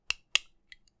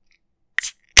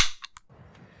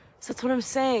So that's what I'm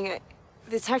saying.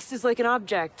 The text is like an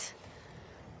object.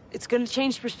 It's gonna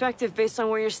change perspective based on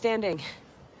where you're standing.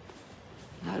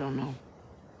 I don't know.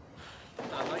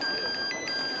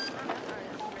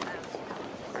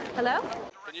 Hello?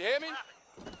 Can you hear me?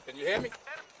 Can you hear me?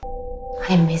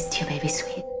 I missed you, baby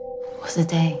sweet. It was a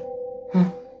day.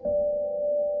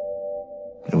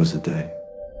 It was a day.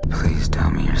 Please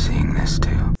tell me you're seeing this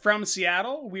too. From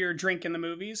Seattle, we're Drinking the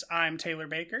Movies. I'm Taylor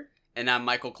Baker. And I'm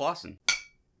Michael Clausen.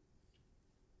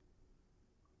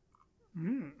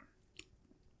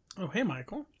 Oh, hey,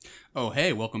 Michael. Oh,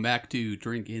 hey, welcome back to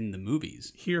Drink in the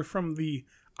Movies. Here from the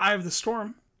eye of the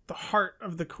storm, the heart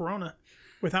of the corona,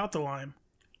 without the lime.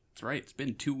 That's right, it's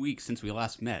been 2 weeks since we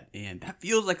last met, and that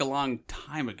feels like a long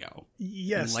time ago.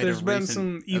 Yes, there's been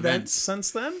some events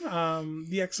since then.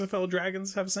 The XFL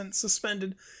Dragons have since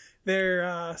suspended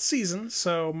their season,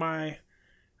 so my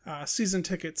season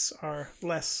tickets are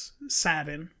less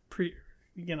saddened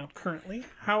currently.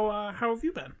 How have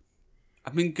you been?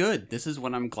 I've been good. This is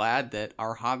when I'm glad that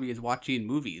our hobby is watching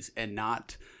movies and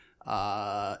not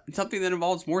something that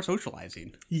involves more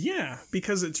socializing. Yeah,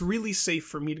 because it's really safe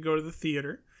for me to go to the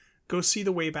theater, go see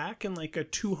The Way Back in like a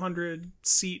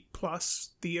 200-seat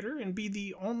plus theater, and be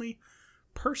the only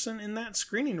person in that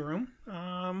screening room.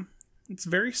 It's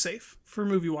very safe for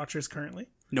movie watchers currently.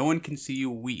 No one can see you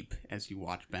weep as you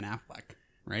watch Ben Affleck,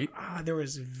 right? There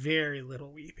was very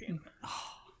little weeping.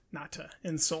 Not to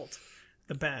insult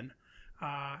the Ben.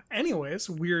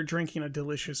 Anyways, we're drinking a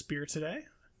delicious beer today.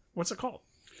 What's it called?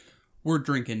 We're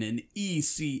drinking an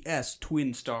ECS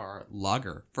Twin Star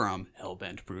Lager from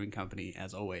Hellbent Brewing Company,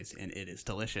 as always, and it is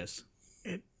delicious.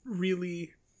 It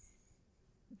really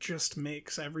just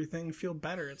makes everything feel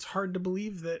better. It's hard to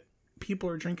believe that people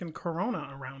are drinking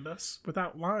Corona around us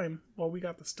without lime while we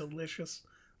got this delicious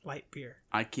light beer.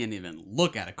 I can't even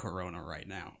look at a Corona right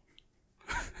now.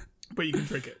 But you can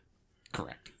drink it.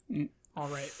 Correct. All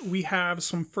right. We have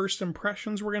some first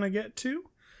impressions we're going to get to.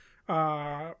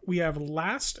 We have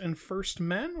Last and First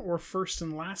Men, or First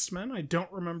and Last Men. I don't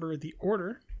remember the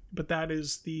order, but that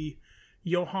is the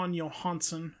Johan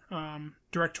Johansson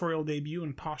directorial debut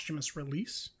and posthumous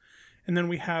release. And then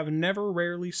we have Never,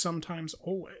 Rarely, Sometimes,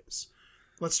 Always.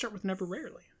 Let's start with Never,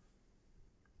 Rarely.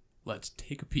 Let's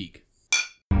take a peek.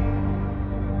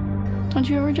 Don't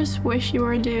you ever just wish you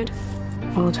were a dude?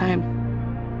 All the time.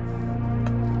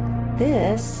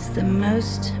 This is the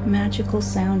most magical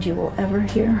sound you will ever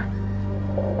hear.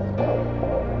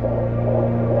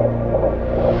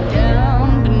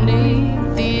 Down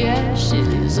beneath the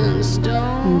ashes and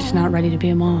stone. I'm just not ready to be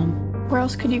a mom. Where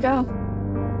else could you go?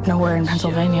 Nowhere in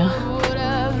Pennsylvania.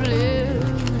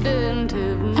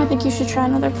 I think you should try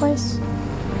another place.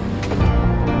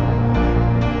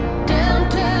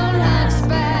 Downtown High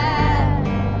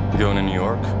Spire. You going to New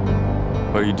York?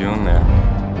 What are you doing there?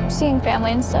 Seeing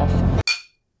family and stuff.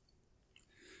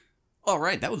 All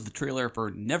right, that was the trailer for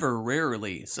Never,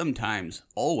 Rarely, Sometimes,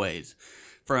 Always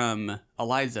from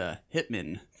Eliza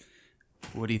Hittman.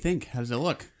 What do you think? How does it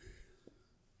look?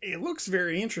 It looks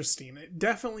very interesting. It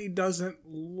definitely doesn't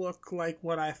look like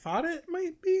what I thought it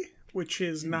might be, which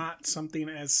is not something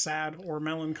as sad or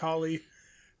melancholy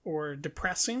or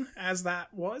depressing as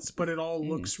that was, but it all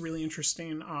looks really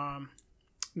interesting.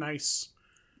 Nice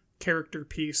character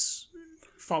piece.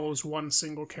 Follows one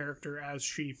single character as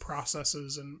she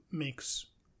processes and makes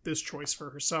this choice for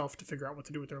herself to figure out what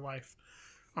to do with her life.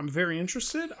 I'm very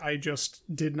interested. I just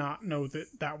did not know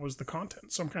that was the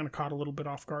content, so I'm kind of caught a little bit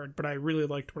off guard, but I really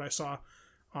liked what I saw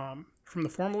from the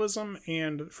formalism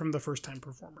and from the first-time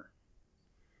performer.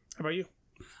 How about you?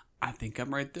 I think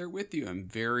I'm right there with you. I'm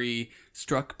very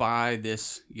struck by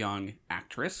this young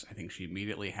actress. I think she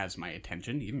immediately has my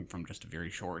attention, even from just a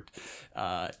very short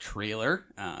trailer.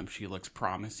 She looks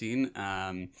promising.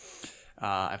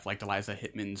 I've liked Eliza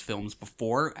Hittman's films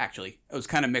before. Actually, I was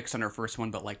kind of mixed on her first one,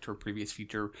 but liked her previous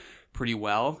feature pretty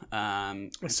well.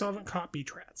 I still haven't caught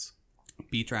Beach Rats.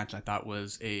 Beach Rats I thought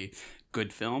was a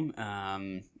good film.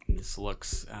 This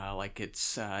looks like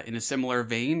it's in a similar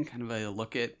vein, kind of a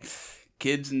look at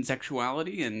kids and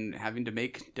sexuality and having to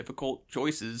make difficult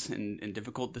choices and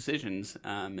difficult decisions.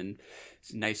 And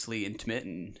it's nicely intimate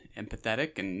and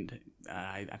empathetic, and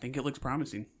I think it looks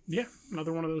promising. Yeah,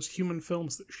 another one of those human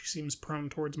films that she seems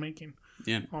prone towards making.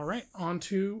 Yeah. All right, on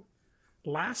to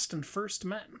Last and First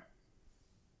Men.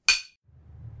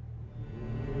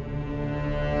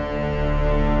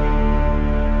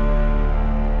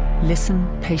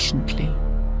 Listen patiently.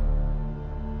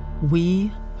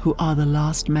 We, who are the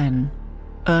last men,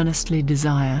 earnestly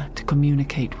desire to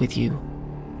communicate with you.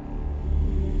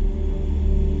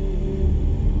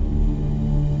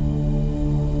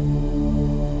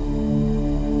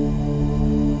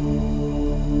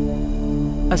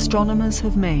 astronomers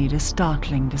have made a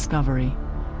startling discovery,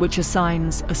 which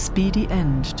assigns a speedy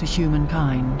end to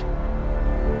humankind.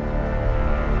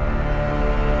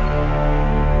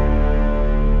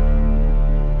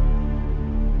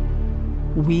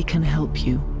 We can help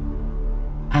you,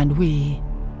 and we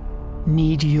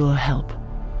need your help.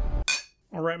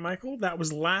 All right, Michael, that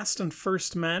was Last and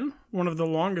First Men, one of the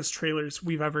longest trailers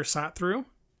we've ever sat through.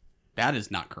 That is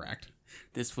not correct.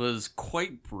 This was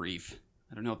quite brief.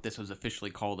 I don't know if this was officially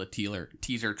called a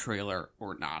teaser trailer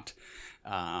or not,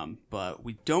 but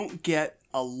we don't get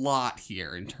a lot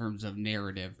here in terms of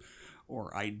narrative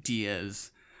or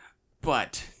ideas,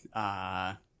 but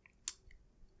I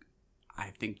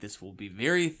think this will be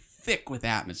very thick with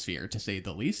atmosphere, to say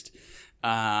the least.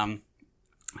 I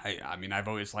mean, I've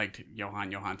always liked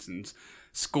Johan Johansson's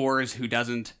scores. Who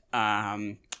doesn't?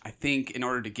 I think in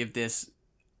order to give this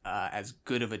as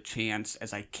good of a chance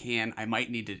as I can, I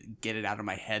might need to get it out of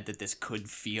my head that this could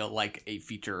feel like a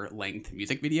feature-length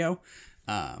music video.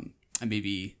 And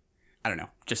maybe, I don't know,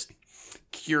 just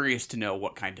curious to know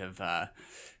what kind of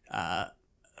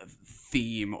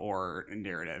theme or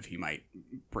narrative he might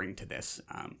bring to this,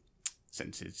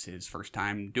 since it's his first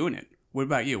time doing it. What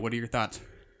about you? What are your thoughts?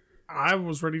 I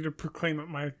was ready to proclaim it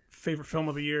my favorite film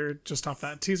of the year just off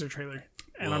that teaser trailer,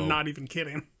 and Whoa. I'm not even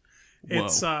kidding. Whoa.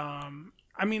 It's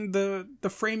I mean, the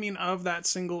framing of that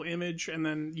single image and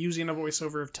then using a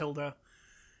voiceover of Tilda,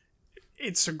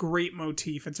 it's a great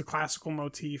motif. It's a classical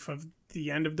motif of the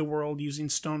end of the world, using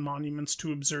stone monuments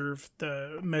to observe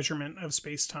the measurement of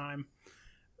space-time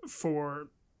for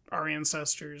our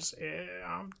ancestors.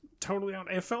 I'm totally on.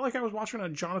 It felt like I was watching a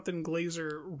Jonathan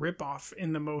Glazer ripoff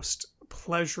in the most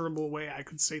pleasurable way I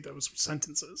could say those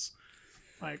sentences.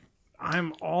 Like,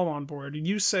 I'm all on board.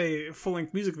 You say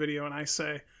full-length music video, and I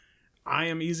say, I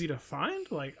am easy to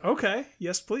find? Like, okay,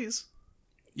 yes, please.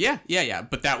 Yeah.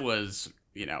 But that was,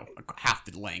 half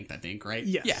the length, I think, right?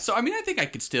 Yes. Yeah, so, I mean, I think I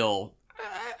could still...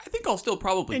 I think I'll still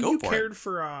probably and go for it. And you cared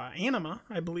for Anima,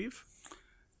 I believe.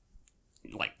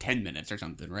 Like 10 minutes or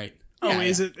something, right? Oh, yeah,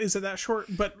 is it that short?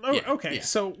 But, okay, yeah.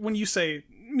 So when you say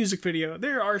music video,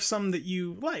 there are some that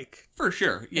you like. For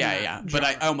sure, yeah. But genre.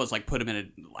 I almost put them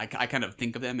in I kind of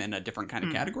think of them in a different kind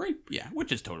of category. Yeah,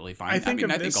 which is totally fine. I think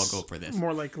I'll go for this.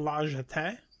 More like La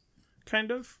Jetée, kind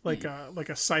of. Like a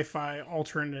sci-fi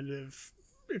alternative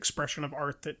expression of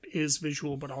art that is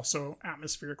visual but also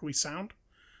atmospherically sound.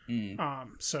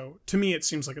 So to me it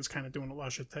seems like it's kind of doing what La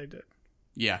Jetée did.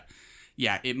 Yeah,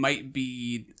 it might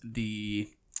be the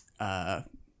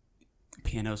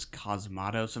Panos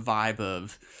Cosmatos vibe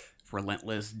of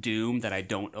relentless doom that I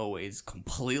don't always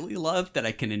completely love, that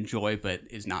I can enjoy, but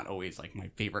is not always like my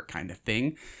favorite kind of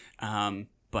thing.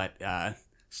 But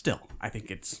still, I think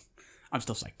I'm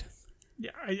still psyched.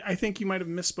 Yeah, I think you might have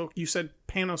misspoke. You said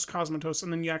Panos Cosmatos,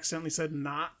 and then you accidentally said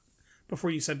not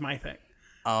before you said my thing.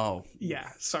 Oh. Yeah,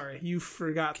 sorry. You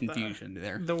forgot confusion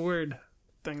there. The word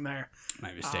thing there.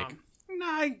 My mistake.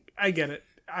 No, I get it.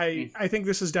 I think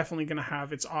this is definitely going to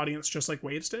have its audience just like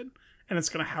Waves did, and it's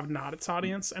going to have not its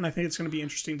audience, and I think it's going to be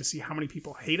interesting to see how many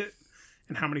people hate it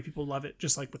and how many people love it,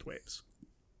 just like with Waves.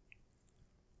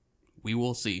 We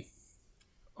will see.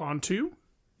 On to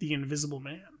The Invisible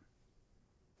Man.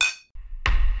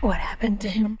 What happened to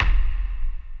him?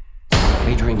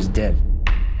 Adrian's dead.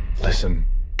 Listen,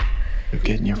 you're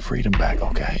getting your freedom back,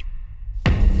 okay?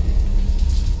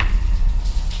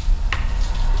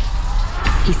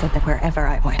 He said that wherever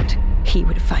I went, he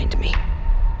would find me.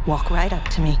 Walk right up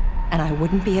to me, and I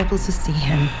wouldn't be able to see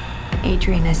him.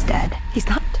 Adrian is dead. He's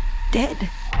not dead.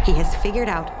 He has figured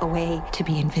out a way to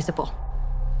be invisible.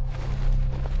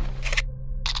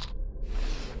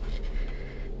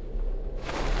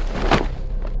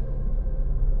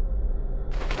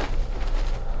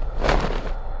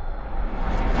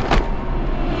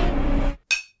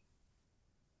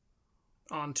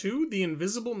 On to The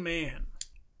Invisible Man.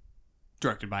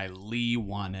 Directed by Leigh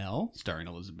Whannell, starring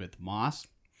Elizabeth Moss.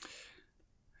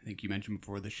 I think you mentioned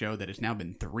before the show that it's now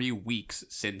been 3 weeks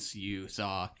since you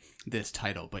saw this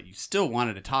title, but you still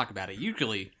wanted to talk about it.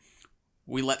 Usually,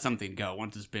 we let something go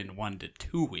once it's been 1 to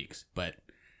 2 weeks, but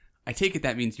I take it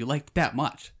that means you liked it that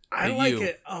much. I like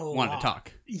it a lot. Wanted to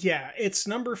talk. Yeah, it's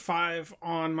number 5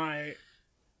 on my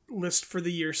list for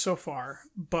the year so far,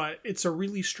 but it's a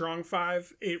really strong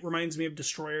 5. It reminds me of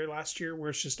Destroyer last year, where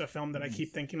it's just a film that I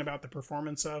keep thinking about the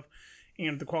performance of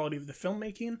and the quality of the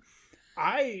filmmaking.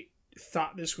 I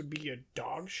thought this would be a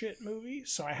dog shit movie,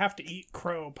 so I have to eat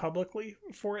crow publicly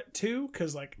for it too,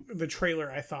 because like the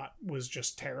trailer I thought was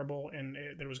just terrible and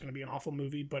there was going to be an awful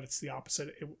movie, but it's the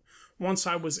opposite. Once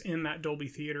I was in that Dolby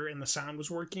theater and the sound was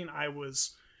working, I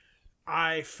was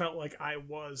I felt like I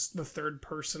was the third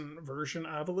person version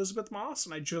of Elizabeth Moss,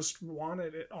 and I just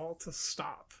wanted it all to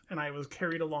stop. And I was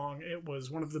carried along. It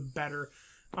was one of the better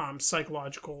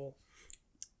psychological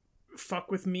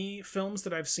fuck with me films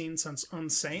that I've seen since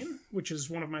Unsane, which is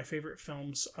one of my favorite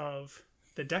films of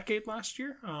the decade last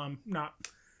year. Not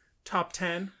top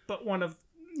 10, but one of,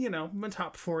 my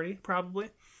top 40 probably.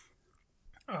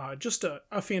 Just a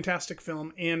fantastic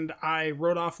film. And I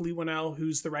wrote off Leigh Whannell,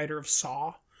 who's the writer of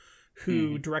Saw,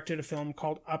 who directed a film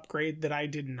called Upgrade that I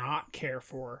did not care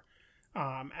for,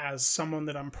 as someone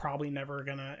that I'm probably never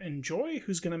going to enjoy,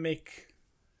 who's going to make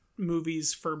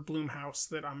movies for Blumhouse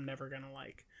that I'm never going to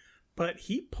like. But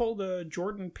he pulled a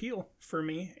Jordan Peele for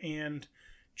me and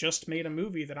just made a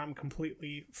movie that I'm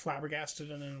completely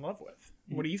flabbergasted and in love with.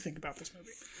 What do you think about this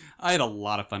movie? I had a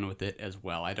lot of fun with it as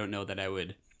well. I don't know that I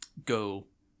would go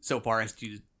so far as to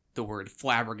use the word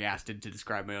flabbergasted to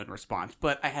describe my own response,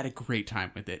 but I had a great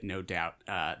time with it, no doubt.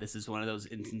 This is one of those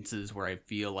instances where I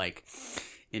feel like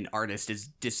an artist is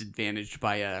disadvantaged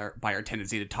by our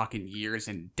tendency to talk in years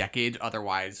and decades.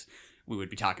 Otherwise, we would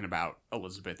be talking about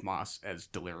Elizabeth Moss as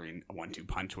delivering a 1-2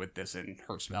 punch with this in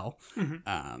Her Smell.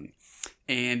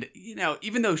 And,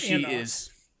 even though she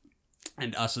is...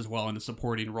 and us as well in the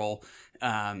supporting role,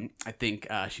 I think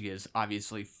she is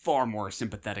obviously far more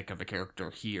sympathetic of a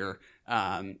character here.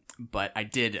 But I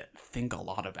did think a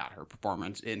lot about her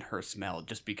performance in Her Smell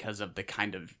just because of the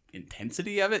kind of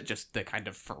intensity of it, just the kind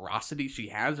of ferocity she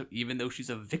has, even though she's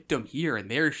a victim here and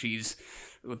there she's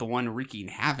the one wreaking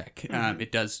havoc.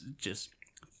 It does just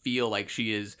feel like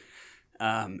she is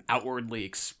outwardly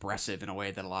expressive in a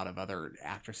way that a lot of other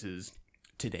actresses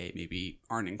today maybe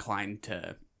aren't inclined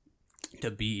to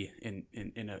be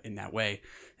in that way.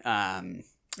 I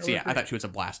thought she was a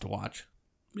blast to watch.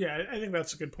 Yeah, I think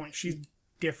that's a good point. She's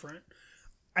different.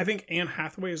 I think Anne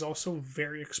Hathaway is also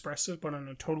very expressive, but in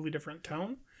a totally different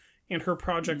tone. And her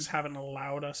projects haven't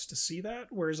allowed us to see that,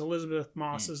 whereas Elizabeth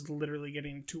Moss is literally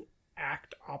getting to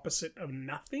act opposite of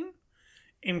nothing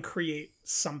and create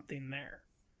something there.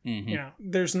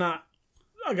 There's not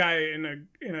a guy in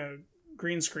a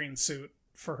green screen suit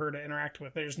for her to interact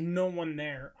with. There's no one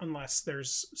there unless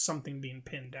there's something being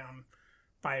pinned down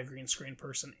by a green screen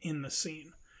person in the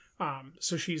scene.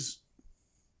 So she's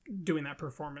doing that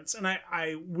performance. And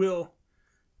I will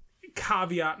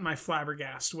caveat my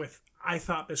flabbergast with, I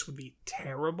thought this would be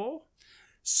terrible.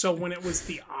 So when it was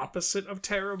the opposite of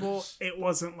terrible, it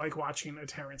wasn't like watching a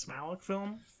Terrence Malick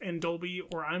film in Dolby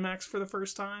or IMAX for the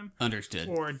first time. Understood.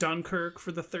 Or Dunkirk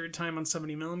for the third time on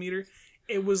 70mm.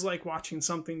 It was like watching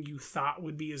something you thought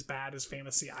would be as bad as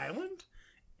Fantasy Island,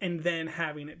 and then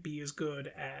having it be as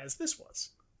good as this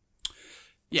was.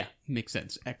 Yeah, makes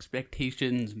sense.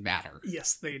 Expectations matter.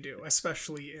 Yes, they do,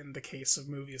 especially in the case of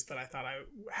movies that I thought I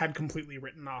had completely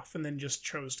written off and then just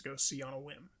chose to go see on a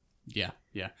whim. Yeah.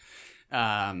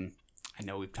 I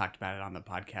know we've talked about it on the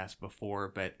podcast before,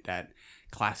 but that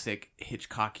classic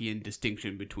Hitchcockian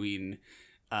distinction between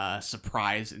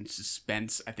surprise and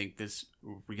suspense, I think this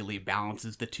really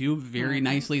balances the two very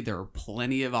nicely. There are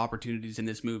plenty of opportunities in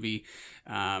this movie,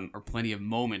 or plenty of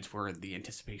moments where the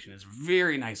anticipation is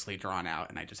very nicely drawn out,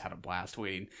 and I just had a blast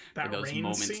waiting for those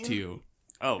moments too.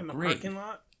 Oh, in the great! Parking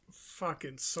lot,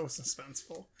 fucking so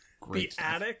suspenseful. Great the stuff.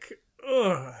 Attic,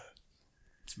 ugh.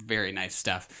 It's very nice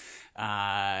stuff.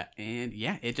 And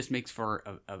yeah, it just makes for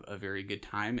a very good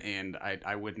time. And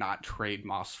I would not trade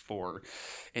Moss for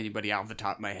anybody off the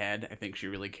top of my head. I think she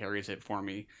really carries it for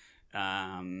me.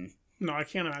 No, I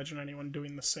can't imagine anyone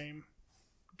doing the same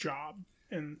job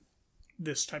in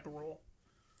this type of role.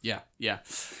 Yeah.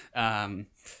 I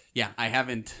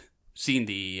haven't seen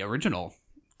the original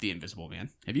The Invisible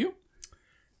Man. Have you?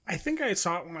 I think I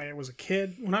saw it when I was a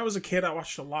kid. When I was a kid, I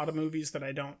watched a lot of movies that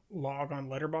I don't log on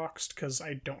Letterboxd because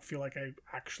I don't feel like I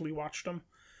actually watched them.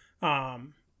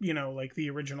 Like the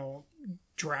original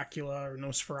Dracula or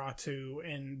Nosferatu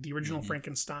and the original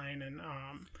Frankenstein and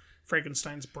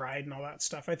Frankenstein's Bride and all that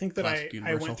stuff. I think that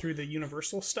I went through the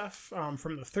Universal stuff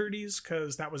from the 30s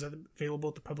because that was available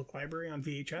at the public library on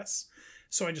VHS.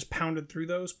 So I just pounded through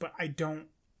those, but I don't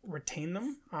retain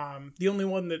them. The only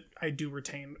one that I do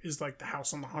retain is like The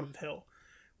House on the Haunted Hill,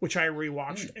 which I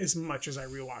rewatched as much as I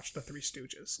rewatched The Three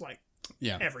Stooges,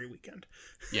 every weekend.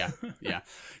 Yeah.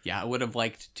 I would have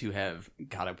liked to have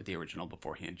caught up with the original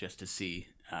beforehand just to see,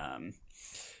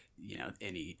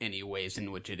 any ways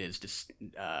in which it is just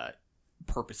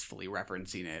purposefully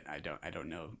referencing it. I don't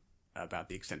know about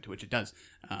the extent to which it does,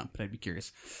 but I'd be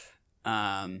curious.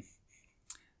 But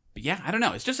yeah, I don't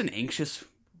know. It's just an anxious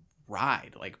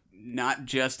ride. Like, not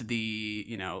just the,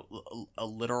 you know, a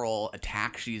literal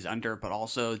attack she's under, but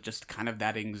also just kind of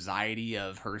that anxiety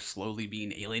of her slowly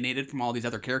being alienated from all these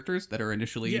other characters that are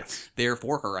initially there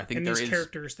for her. I think and these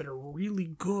characters that are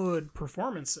really good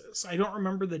performances. I don't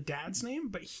remember the dad's name,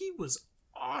 but he was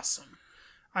awesome.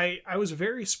 I was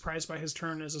very surprised by his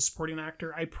turn as a supporting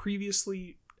actor. I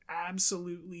previously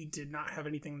absolutely did not have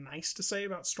anything nice to say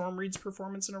about Storm Reed's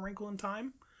performance in A Wrinkle in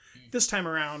Time. This time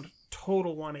around,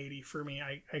 total 180 for me.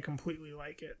 I completely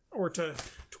like it. Or to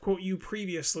quote you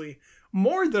previously,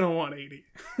 more than a 180.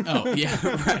 Oh, yeah,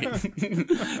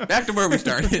 right. Back to where we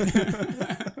started.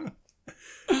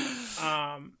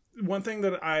 One thing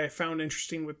that I found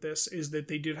interesting with this is that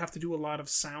they did have to do a lot of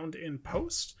sound in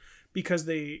post because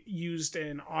they used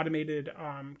an automated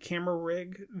camera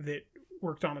rig that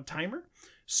worked on a timer.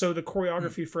 So the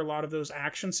choreography for a lot of those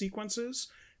action sequences,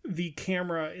 the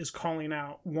camera is calling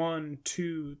out 1,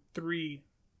 2, 3,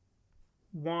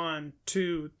 1,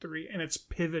 2, 3, and it's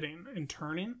pivoting and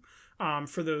turning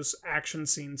for those action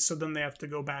scenes. So then they have to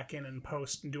go back in and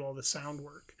post and do all the sound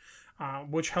work,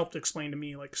 which helped explain to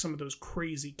me like some of those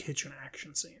crazy kitchen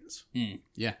action scenes.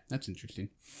 Yeah, that's interesting.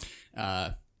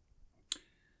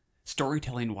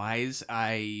 Storytelling wise,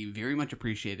 I very much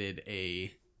appreciated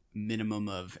a minimum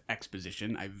of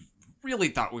exposition. I really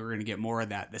thought we were going to get more of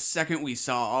that. The second we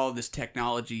saw all this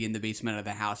technology in the basement of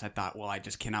the house, I thought, well, I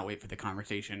just cannot wait for the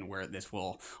conversation where this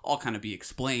will all kind of be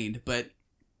explained. But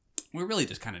we really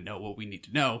just kind of know what we need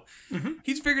to know. Mm-hmm.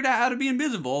 He's figured out how to be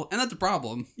invisible, and that's a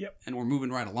problem. Yep. And we're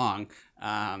moving right along.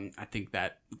 I think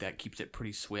that keeps it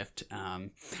pretty swift. I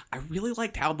really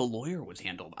liked how the lawyer was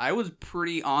handled. I was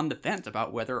pretty on the fence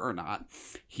about whether or not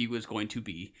he was going to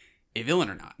be a villain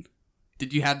or not.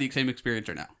 Did you have the same experience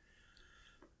or no?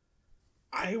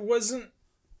 I wasn't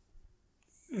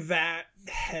that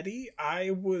heady.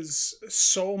 I was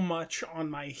so much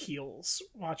on my heels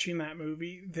watching that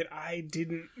movie that I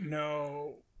didn't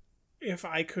know if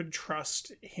I could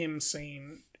trust him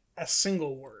saying a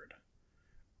single word,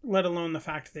 let alone the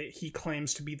fact that he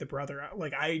claims to be the brother.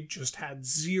 Like, I just had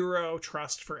zero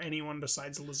trust for anyone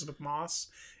besides Elizabeth Moss.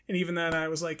 And even then I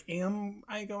was like, am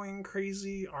I going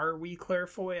crazy? Are we Claire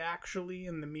Foy actually?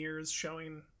 And the mirrors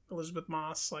showing Elizabeth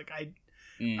Moss? Like, I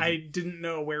didn't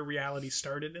know where reality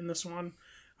started in this one.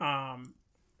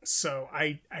 So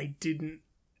I didn't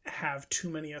have too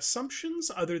many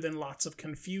assumptions other than lots of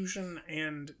confusion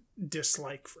and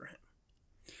dislike for him.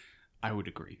 I would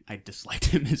agree. I disliked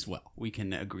him as well. We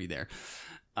can agree there.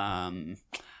 I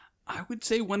would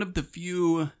say one of the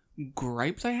few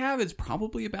gripes I have is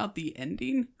probably about the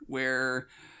ending, where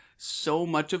so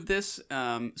much of this,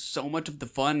 so much of the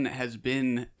fun has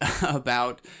been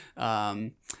about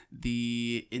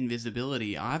the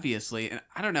invisibility, obviously. And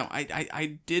I don't know,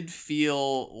 I did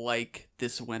feel like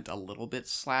this went a little bit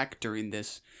slack during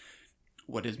this,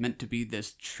 what is meant to be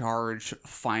this charge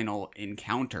final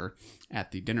encounter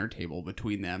at the dinner table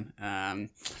between them. I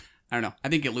don't know. I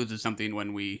think it loses something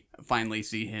when we finally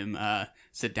see him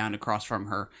sit down across from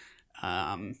her,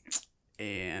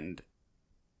 and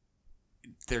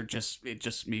it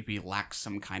just maybe lacks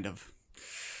some kind of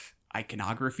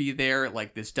iconography there.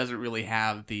 Like, this doesn't really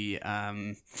have the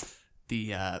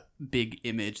big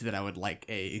image that I would like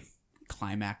a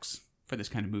climax for this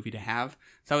kind of movie to have.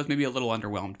 So I was maybe a little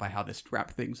underwhelmed by how this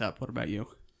wrapped things up. What about you?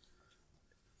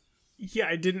 Yeah,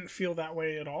 I didn't feel that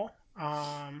way at all.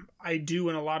 I do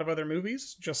in a lot of other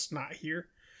movies, just not here.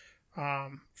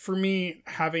 For me,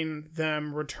 having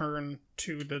them return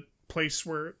to the place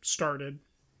where it started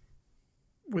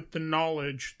with the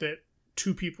knowledge that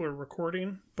two people are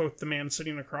recording, both the man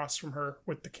sitting across from her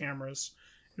with the cameras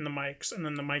and the mics, and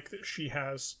then the mic that she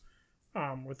has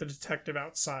with the detective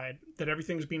outside, that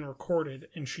everything's being recorded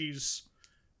and she's,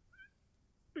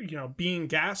 being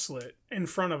gaslit in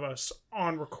front of us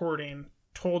on recording,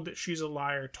 told that she's a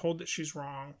liar, told that she's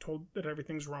wrong, told that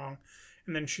everything's wrong.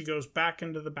 And then she goes back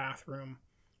into the bathroom,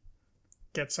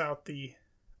 gets out the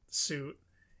suit,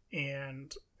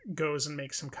 and goes and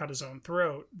makes him cut his own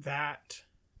throat.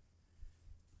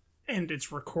 And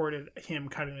it's recorded him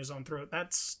cutting his own throat.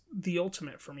 That's the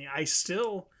ultimate for me. I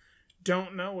still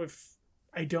don't know if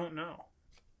I don't know.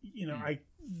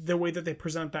 The way that they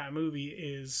present that movie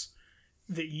is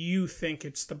that you think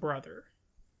it's the brother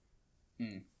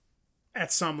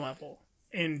at some level,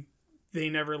 and they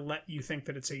never let you think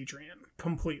that it's Adrian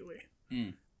completely.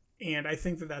 And I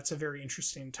think that that's a very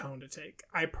interesting tone to take.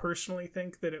 I personally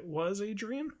think that it was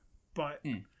Adrian, but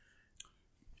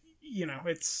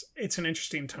it's an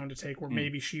interesting tone to take where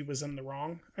maybe she was in the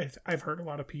wrong. I've heard a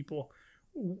lot of people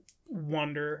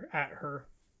wonder at her,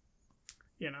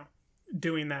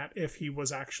 doing that, if he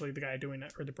was actually the guy doing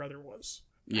it or the brother was.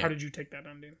 How did you take that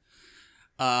ending?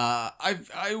 I'm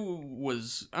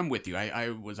with you. I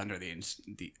was under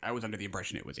the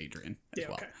impression it was Adrian as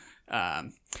well. Okay.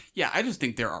 I just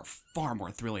think there are far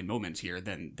more thrilling moments here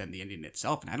than the ending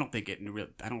itself, and I don't think it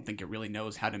really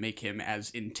knows how to make him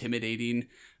as intimidating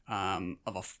of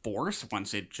a force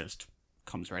once it just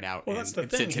comes right out and that's the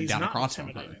it thing. sits him He's down not across from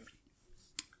intimidating. him.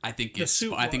 I think he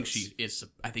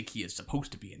is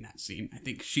supposed to be in that scene. I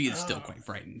think she is still quite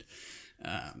frightened.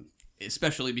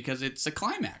 Especially because it's a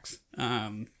climax.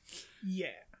 Yeah,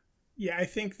 I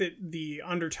think that the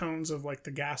undertones of like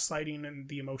the gaslighting and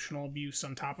the emotional abuse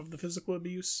on top of the physical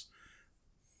abuse,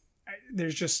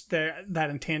 there's just that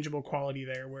intangible quality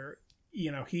there where,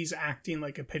 he's acting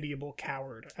like a pitiable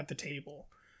coward at the table.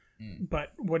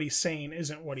 But what he's saying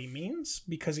isn't what he means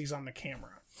because he's on the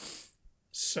camera.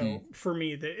 So for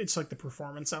me, it's like the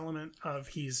performance element of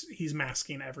he's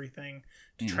masking everything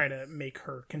to try to make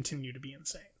her continue to be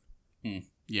insane.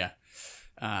 Yeah.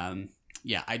 I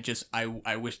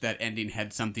wish that ending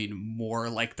had something more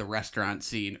like the restaurant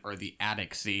scene or the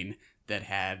attic scene that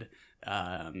had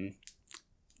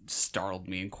startled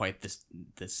me in quite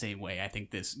the same way. I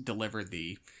think this delivered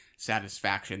the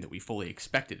satisfaction that we fully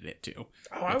expected it to.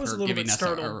 Oh, I was a little bit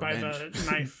startled by the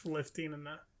knife lifting and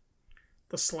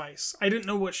the slice. I didn't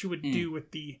know what she would do with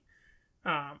the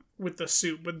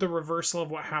soup, but the reversal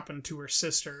of what happened to her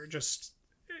sister, just,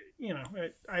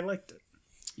 I liked it.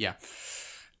 Yeah.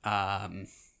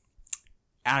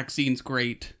 Attic scene's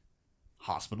great.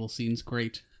 Hospital scene's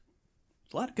great.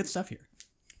 There's a lot of good stuff here.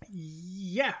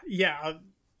 Yeah.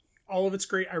 All of it's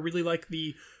great. I really like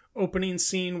the opening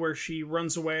scene where she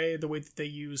runs away, the way that they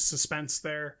use suspense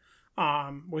there,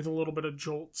 with a little bit of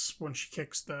jolts when she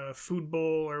kicks the food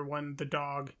bowl or when the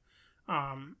dog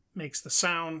makes the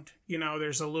sound.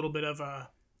 There's a little bit of a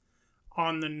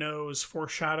on-the-nose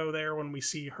foreshadow there when we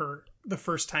see her the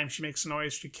first time she makes a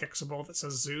noise. She kicks a bowl that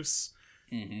says Zeus.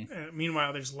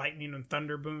 Meanwhile, there's lightning and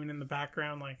thunder booming in the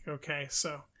background. Like, okay,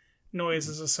 so noise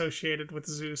is associated with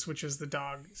Zeus, which is the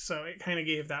dog. So it kind of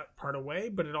gave that part away,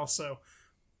 but it also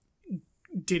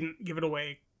didn't give it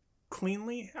away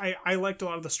cleanly. I liked a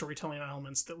lot of the storytelling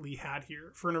elements that Lee had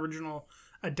here for an original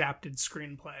adapted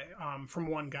screenplay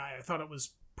from one guy. I thought it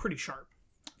was pretty sharp.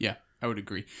 Yeah, I would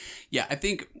agree. Yeah, I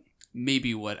think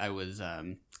maybe what I was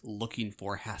looking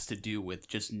for has to do with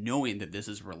just knowing that this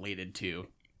is related to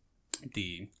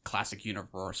the classic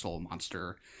Universal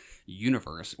monster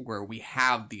universe, where we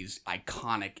have these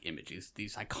iconic images,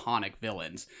 these iconic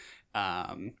villains,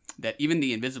 that even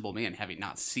the Invisible Man, having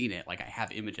not seen it, like I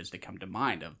have images that come to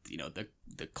mind of,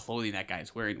 the clothing that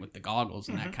guy's wearing with the goggles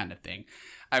and that kind of thing.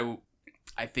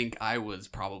 I think I was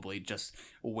probably just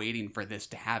waiting for this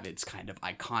to have its kind of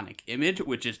iconic image,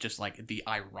 which is just like the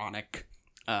ironic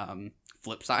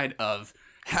flip side of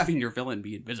having your villain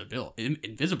be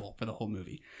invisible for the whole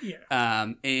movie.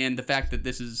 Yeah. And the fact that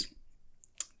this is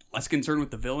less concerned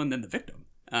with the villain than the victim.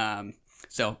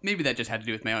 So maybe that just had to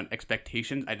do with my own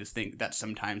expectations. I just think that's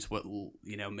sometimes what,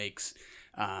 makes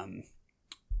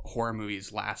horror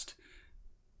movies last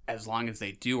as long as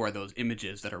they do, are those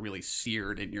images that are really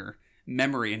seared in your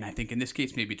memory. And I think in this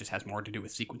case, maybe it just has more to do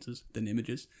with sequences than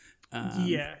images.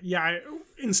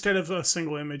 Instead of a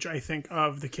single image, I think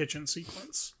of the kitchen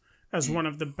sequence as one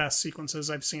of the best sequences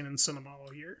I've seen in cinema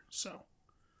all year. So,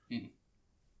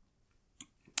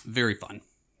 very fun.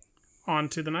 On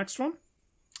to the next one.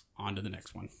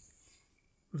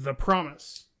 The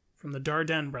Promise from the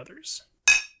Dardenne brothers.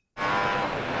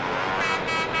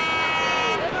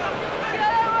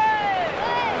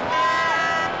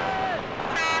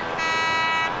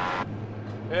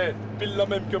 Hey, pile la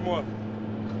même que moi.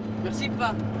 Merci,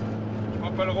 pas. Je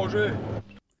m'appelle Roger.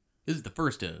 This is the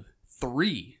first of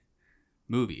 3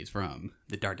 movies from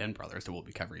the Dardenne brothers that we'll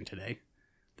be covering today.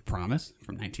 The Promise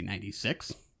from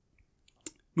 1996.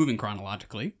 Moving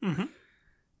chronologically,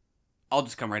 I'll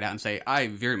just come right out and say I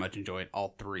very much enjoyed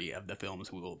all 3 of the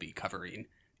films we will be covering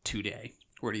today.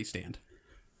 Where do you stand?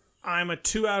 I'm a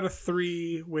 2 out of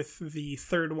 3, with the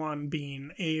third one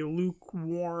being a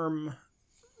lukewarm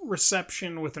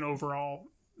reception with an overall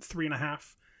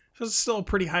 3.5. So it's still a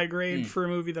pretty high grade for a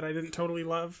movie that I didn't totally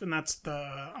love, and that's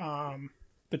the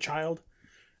Child.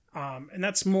 And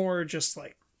that's more just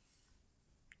like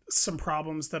some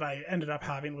problems that I ended up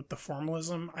having with the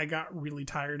formalism. I got really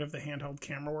tired of the handheld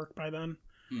camera work by then.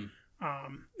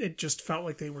 It just felt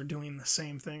like they were doing the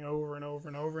same thing over and over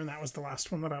and over, and that was the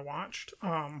last one that I watched.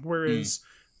 Whereas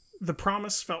The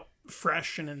Promise felt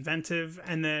fresh and inventive,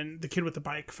 and then The Kid with the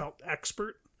Bike felt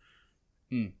expert.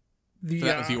 So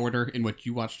that was the order in which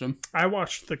you watched them? I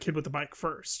watched The Kid with the Bike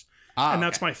first, and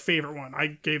that's my favorite one.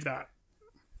 I gave that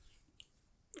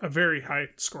a very high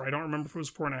score. I don't remember if it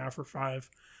was 4.5 or 5.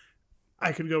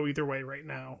 I could go either way right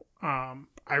now.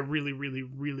 I really, really,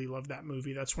 really love that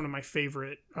movie. That's one of my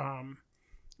favorite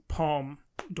Palme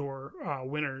d'Or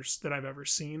winners that I've ever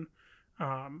seen.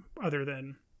 Other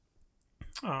than,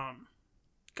 the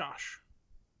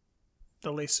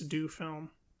Les Seydoux film.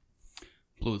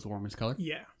 Blue is the warmest color?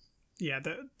 Yeah.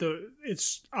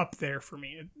 It's up there for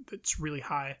me. It's really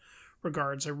high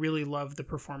regards. I really love the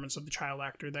performance of the child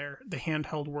actor there. The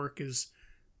handheld work is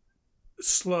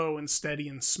slow and steady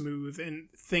and smooth, and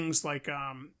things like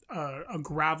a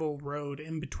gravel road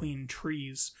in between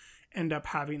trees end up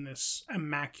having this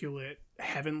immaculate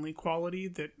heavenly quality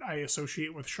that I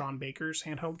associate with Sean Baker's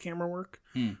handheld camera work.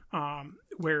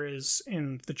 Whereas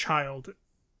in The Child,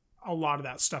 a lot of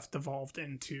that stuff devolved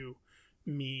into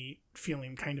me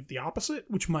feeling kind of the opposite,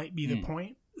 which might be the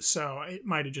point. So it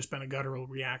might have just been a guttural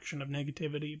reaction of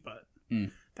negativity, but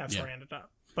that's where I ended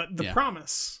up. But The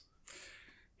Promise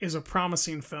is a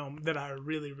promising film that I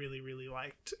really, really, really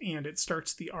liked. And it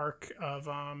starts the arc of,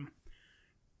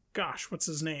 what's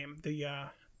his name?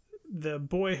 The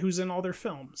boy who's in all their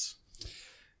films.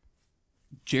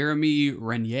 Jeremy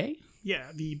Renier? Yeah,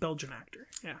 the Belgian actor.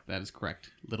 Yeah. That is correct.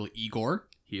 Little Igor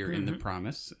here in The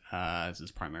Promise. This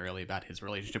is primarily about his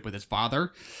relationship with his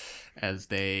father as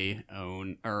they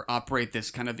own or operate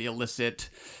this kind of illicit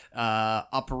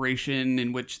operation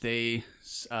in which they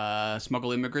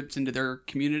smuggle immigrants into their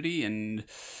community and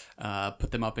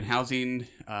put them up in housing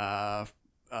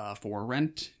for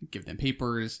rent, give them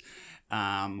papers,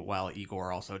 while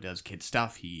Igor also does kid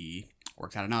stuff. He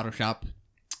works at an auto shop.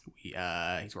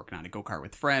 He's working on a go-kart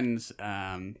with friends,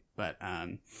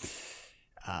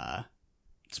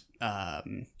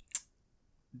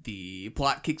 the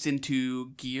plot kicks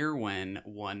into gear when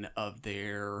one of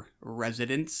their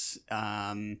residents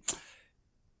has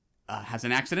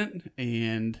an accident,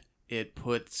 and it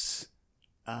puts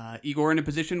Igor in a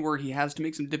position where he has to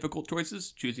make some difficult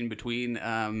choices, choosing between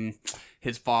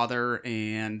his father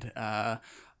and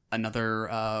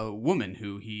another woman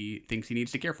who he thinks he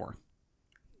needs to care for.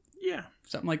 Yeah.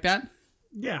 Something like that?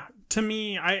 Yeah. To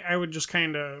me, I would just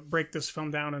kind of break this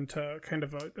film down into kind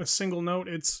of a single note.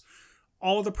 It's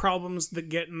all the problems that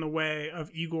get in the way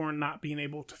of Igor not being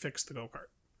able to fix the go-kart.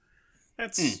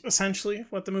 That's essentially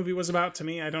what the movie was about to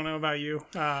me. I don't know about you.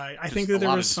 I think that there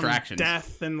was some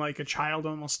death and like a child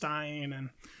almost dying and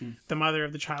the mother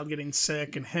of the child getting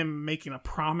sick and him making a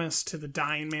promise to the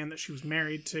dying man that she was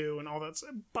married to and all that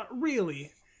stuff. But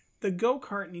really, the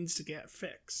go-kart needs to get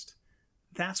fixed.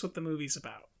 That's what the movie's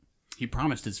about. He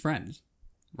promised his friends,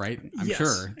 right? I'm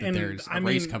sure that there's a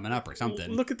race coming up or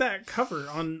something. Look at that cover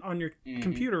on your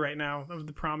computer right now of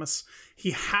The Promise.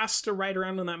 He has to ride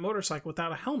around on that motorcycle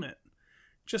without a helmet.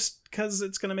 Just because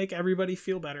it's going to make everybody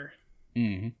feel better.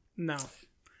 No.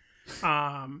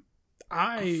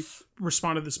 I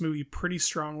responded to this movie pretty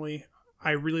strongly.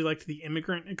 I really liked the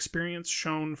immigrant experience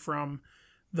shown from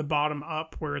the bottom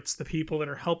up, where it's the people that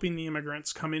are helping the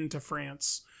immigrants come into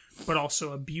France, but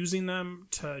also abusing them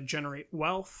to generate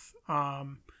wealth,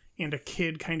 and a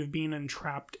kid kind of being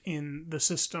entrapped in the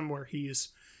system where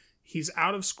he's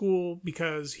out of school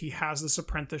because he has this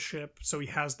apprenticeship, so he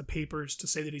has the papers to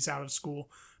say that he's out of school,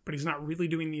 but he's not really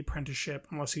doing the apprenticeship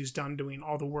unless he's done doing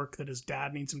all the work that his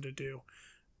dad needs him to do.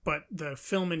 But the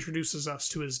film introduces us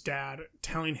to his dad,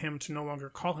 telling him to no longer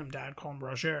call him dad, call him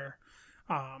Roger.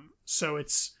 So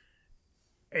it's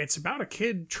about a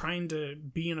kid trying to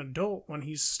be an adult when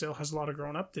he still has a lot of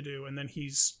growing up to do, and then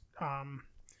he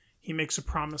makes a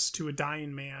promise to a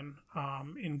dying man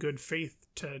in good faith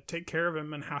to take care of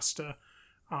him, and has to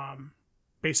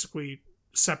basically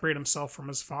separate himself from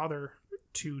his father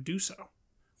to do so,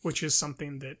 which is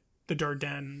something that the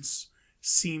Dardennes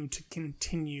seem to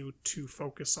continue to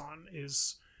focus on,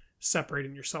 is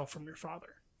separating yourself from your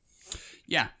father.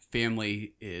 Yeah,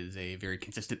 family is a very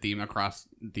consistent theme across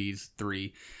these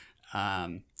three.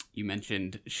 You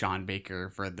mentioned Sean Baker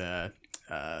for the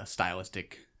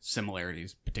stylistic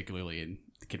similarities, particularly in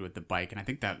The Kid with the Bike, and I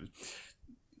think that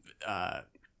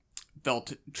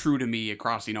felt true to me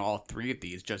across all three of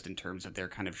these, just in terms of their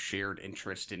kind of shared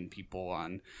interest in people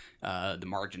on the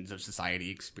margins of society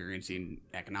experiencing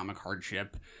economic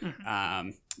hardship.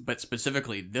 But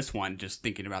specifically this one, just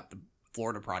thinking about the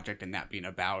Florida Project and that being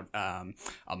about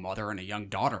a mother and a young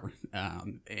daughter,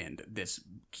 and this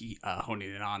key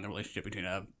honing in on the relationship between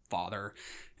a father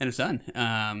and a son.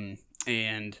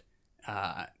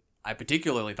 I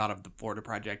particularly thought of the Florida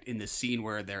Project in the scene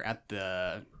where they're at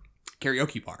the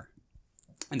karaoke bar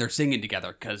and they're singing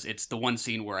together, because it's the one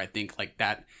scene where I think like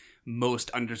that most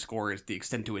underscores the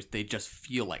extent to which they just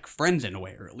feel like friends in a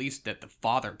way, or at least that the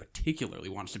father particularly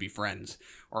wants to be friends,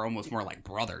 or almost more like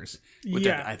brothers, which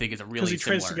I think is a really because he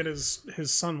tries to get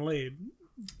his son laid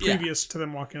previous to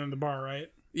them walking in the bar,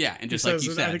 right? Yeah, and just he like says,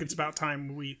 you said, I think it's about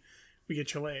time we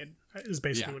get you laid, is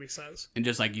basically what he says. And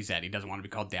just like you said, he doesn't want to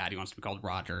be called Dad, he wants to be called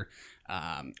Roger.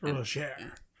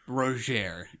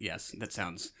 Roger, yes, that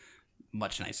sounds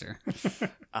much nicer.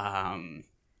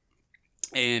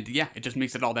 And yeah, it just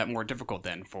makes it all that more difficult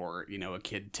then for, a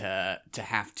kid to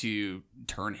have to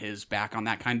turn his back on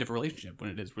that kind of relationship when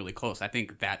it is really close. I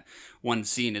think that one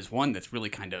scene is one that's really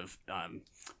kind of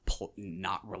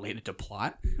not related to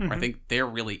plot. Or I think they're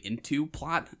really into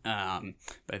plot.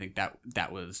 But I think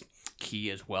that was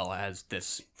key, as well as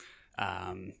this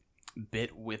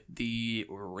bit with the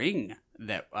ring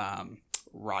that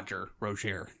Roger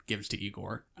gives to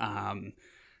Igor.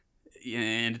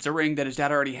 And it's a ring that his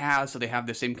dad already has, so they have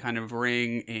the same kind of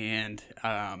ring. And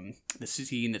the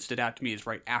scene that stood out to me is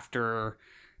right after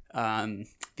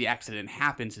the accident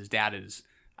happens. His dad is,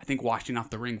 I think, washing off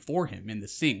the ring for him in the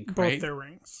sink. Both their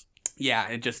rings. Yeah,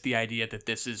 and just the idea that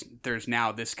there's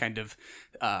now this kind of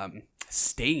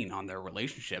stain on their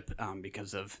relationship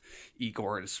because of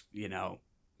Igor's,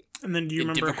 And then do you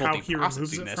remember how he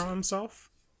removes it from himself?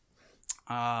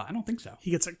 I don't think so.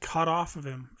 He gets it cut off of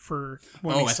him for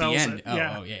when he sells at the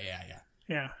end. it.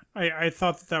 Yeah. I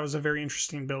thought that was a very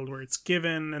interesting build where it's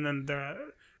given, and then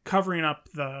the covering up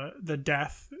the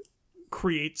death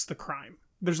creates the crime.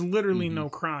 There's literally no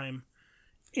crime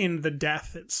in the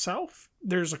death itself.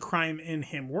 There's a crime in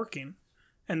him working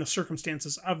and the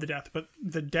circumstances of the death, but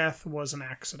the death was an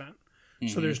accident.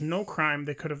 So there's no crime.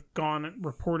 They could have gone and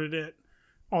reported it,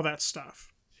 all that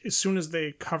stuff. As soon as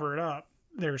they cover it up,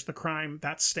 there's the crime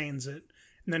that stains it,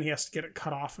 and then he has to get it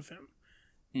cut off of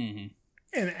him.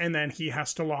 And then he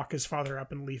has to lock his father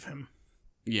up and leave him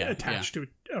attached to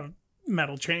a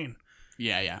metal chain.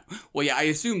 Well, I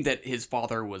assume that his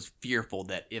father was fearful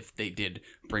that if they did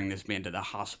bring this man to the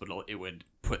hospital, it would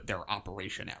put their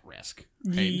operation at risk.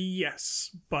 Right?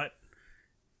 Yes, but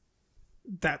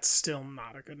that's still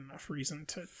not a good enough reason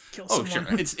to kill someone. Sure.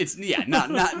 It's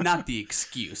not the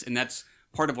excuse, and that's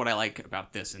part of what I like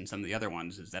about this and some of the other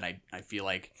ones is that I feel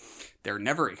like they're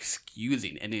never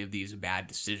excusing any of these bad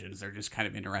decisions. They're just kind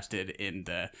of interested in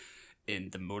the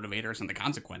motivators and the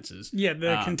consequences. Yeah,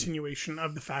 the continuation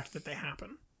of the fact that they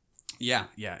happen. Yeah,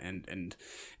 and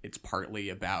it's partly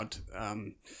about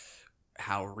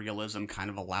how realism kind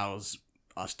of allows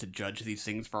us to judge these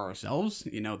things for ourselves.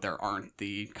 There aren't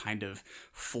the kind of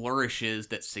flourishes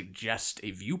that suggest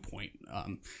a viewpoint.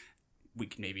 We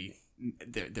can maybe...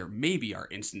 There maybe are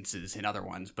instances in other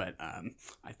ones, but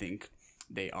I think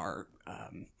they are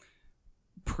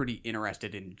pretty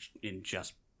interested in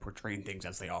just portraying things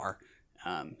as they are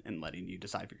and letting you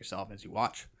decide for yourself as you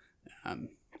watch,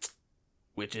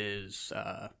 which is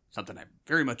something I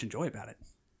very much enjoy about it.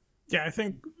 Yeah, I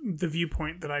think the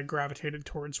viewpoint that I gravitated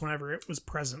towards whenever it was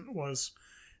present was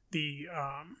the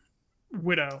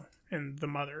widow and the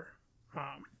mother.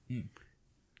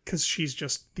 Because she's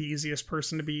just the easiest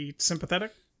person to be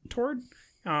sympathetic toward.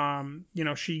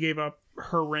 She gave up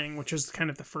her ring, which is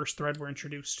kind of the first thread we're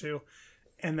introduced to.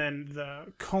 And then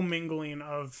the commingling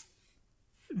of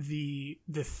the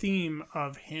theme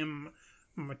of him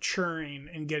maturing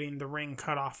and getting the ring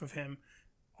cut off of him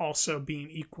also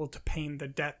being equal to paying the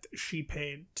debt that she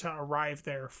paid to arrive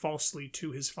there falsely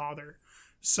to his father.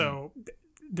 So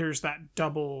there's that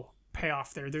double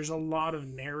payoff there. There's a lot of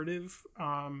narrative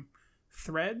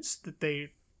threads that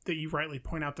you rightly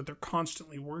point out that they're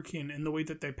constantly working, and the way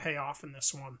that they pay off in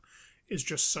this one is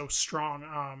just so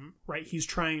strong. Right, he's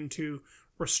trying to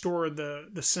restore the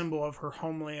symbol of her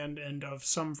homeland and of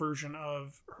some version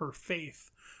of her faith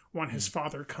when his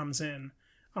father comes in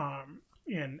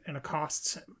and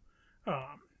accosts him.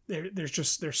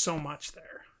 There's so much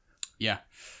there. Yeah,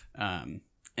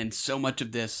 and so much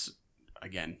of this,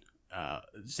 again,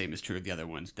 same is true of the other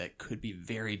ones, that could be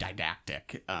very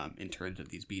didactic in terms of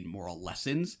these being moral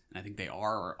lessons. And I think they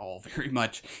are all very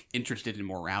much interested in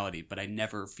morality, but I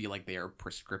never feel like they are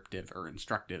prescriptive or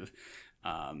instructive,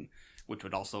 which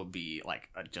would also be like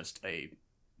just a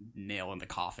nail in the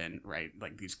coffin, right?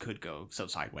 Like these could go so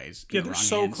sideways. Yeah, they're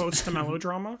so close to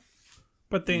melodrama,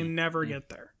 but they never get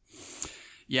there.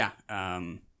 Yeah.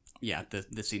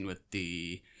 The scene with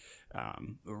the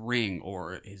ring,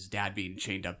 or his dad being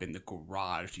chained up in the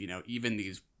garage, even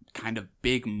these kind of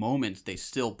big moments, they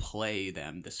still play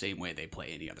them the same way they play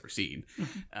any other scene.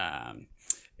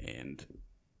 And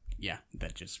yeah,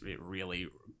 that just, it really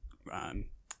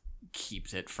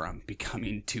keeps it from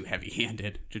becoming too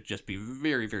heavy-handed, to just be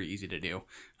very, very easy to do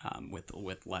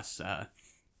with less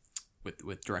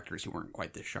with directors who weren't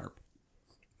quite this sharp.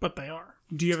 But they are.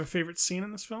 Do you have a favorite scene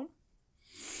in this film?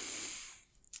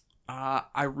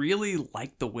 I really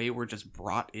like the way we're just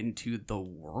brought into the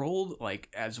world. Like,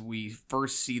 as we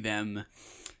first see them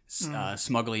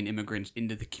smuggling immigrants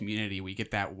into the community, we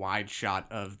get that wide shot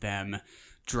of them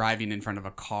driving in front of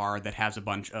a car that has a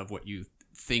bunch of what you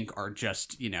think are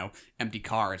just, empty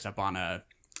cars up on a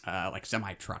like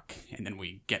semi-truck. And then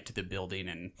we get to the building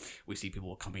and we see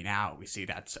people coming out. We see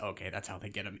that's how they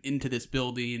get them into this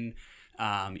building.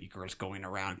 Igor's going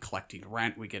around collecting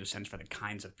rent. We get a sense for the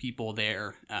kinds of people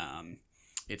there.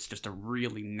 It's just a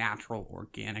really natural,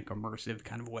 organic, immersive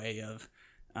kind of way of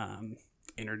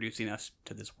introducing us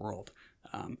to this world.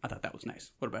 I thought that was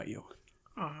nice. What about you?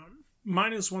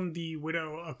 Mine is when the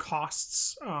widow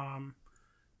accosts the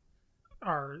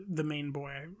main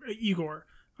boy, Igor,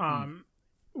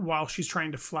 while she's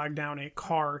trying to flag down a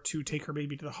car to take her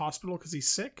baby to the hospital because he's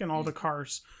sick, and all the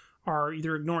cars are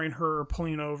either ignoring her or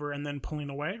pulling over and then pulling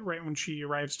away right when she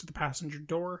arrives to the passenger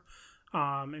door.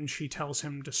 And she tells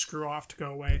him to screw off, to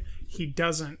go away. He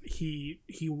doesn't. He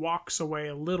walks away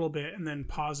a little bit and then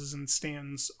pauses and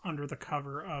stands under the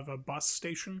cover of a bus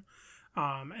station.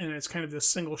 And it's kind of this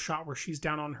single shot where she's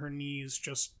down on her knees,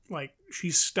 just like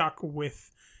she's stuck with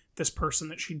this person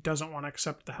that she doesn't want to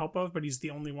accept the help of, but he's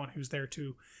the only one who's there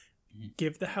to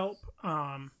give the help.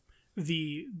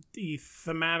 The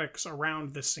thematics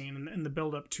around this scene and the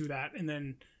build up to that, and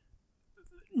then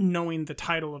knowing the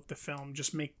title of the film,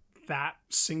 just make that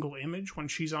single image when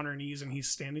she's on her knees and he's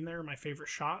standing there my favorite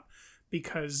shot,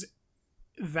 because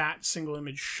that single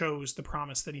image shows the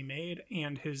promise that he made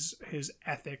and his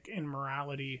ethic and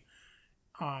morality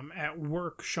at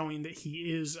work, showing that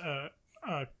he is a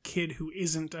kid who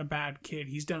isn't a bad kid.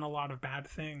 He's done a lot of bad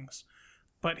things,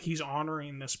 but he's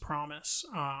honoring this promise.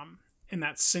 And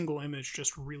that single image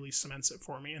just really cements it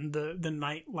for me. And the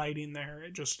night lighting there,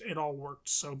 it all worked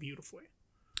so beautifully.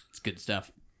 It's good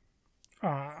stuff.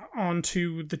 On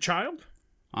to the child.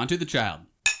 On to the child.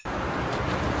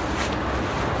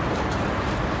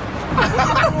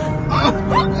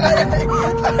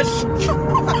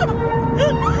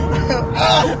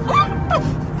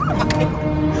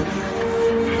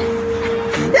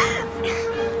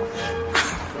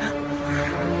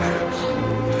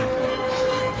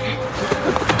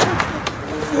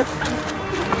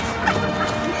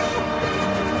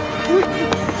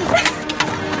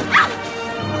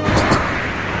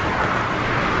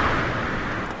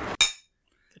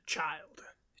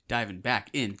 Diving back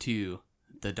into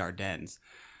the Dardennes.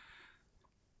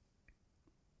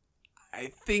 I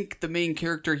think the main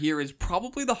character here is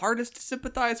probably the hardest to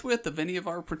sympathize with of any of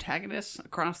our protagonists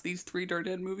across these 3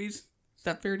 Dardenne movies. Is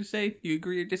that fair to say? You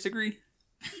agree or disagree?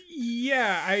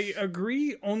 Yeah, I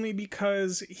agree, only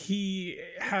because he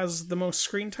has the most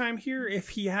screen time here. If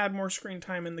he had more screen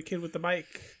time in The Kid with the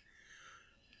Bike,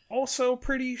 also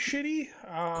pretty shitty.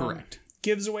 Correct.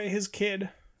 Gives away his kid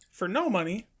for no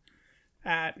money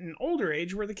at an older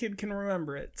age where the kid can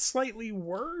remember it. Slightly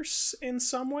worse in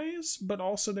some ways, but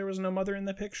also there was no mother in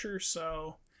the picture,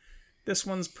 so this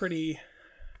one's pretty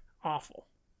awful.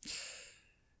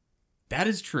 That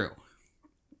is true.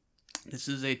 This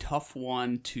is a tough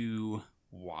one to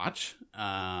watch,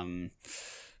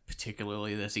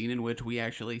 particularly the scene in which we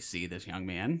actually see this young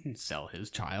man sell his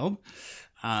child.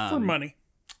 For money.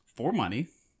 For money.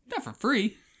 Not for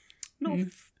free. No,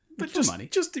 but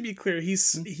just to be clear,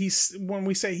 he's when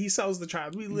we say he sells the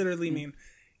child, we literally mean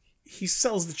he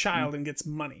sells the child and gets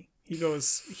money. He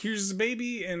goes, here's the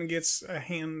baby, and gets a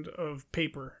hand of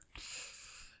paper.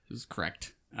 This is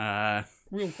correct.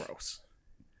 Real gross.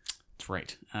 That's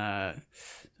right. A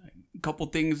couple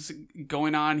things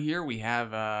going on here. We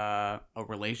have a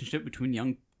relationship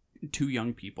between two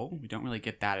young people. We don't really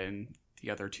get that in the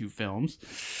other 2 films.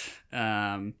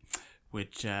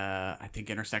 Which I think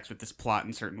intersects with this plot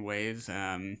in certain ways.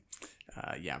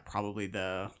 Probably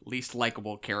the least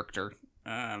likable character,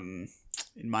 in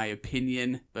my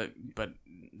opinion, but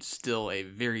still a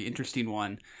very interesting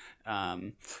one.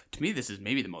 To me, this is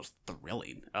maybe the most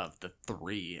thrilling of the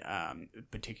 3,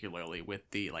 particularly with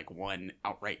the one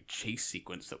outright chase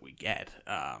sequence that we get.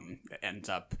 It ends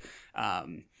up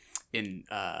in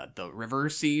the river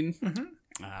scene.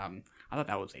 Mm-hmm. I thought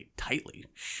that was a tightly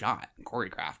shot,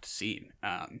 choreographed scene.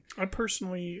 I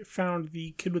personally found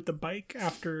the Kid with the Bike,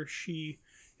 after she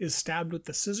is stabbed with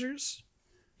the scissors,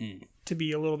 to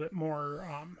be a little bit more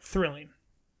thrilling,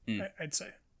 I'd say.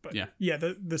 But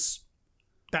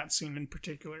that scene in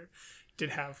particular did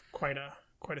have quite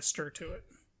a stir to it.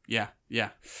 Yeah.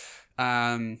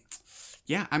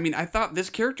 Yeah, I mean, I thought this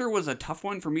character was a tough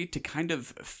one for me to kind of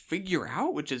figure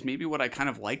out, which is maybe what I kind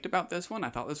of liked about this one. I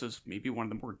thought this was maybe one of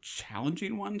the more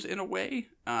challenging ones in a way,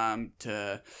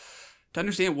 to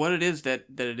understand what it is that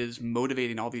it is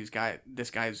motivating all this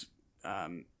guy's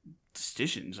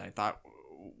decisions. I thought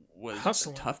was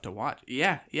Hustling. Tough to watch.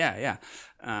 Yeah.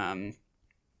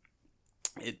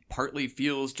 It partly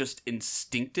feels just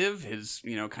instinctive, his,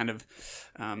 kind of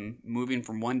moving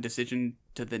from one decision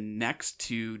to the next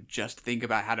to just think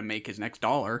about how to make his next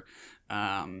dollar.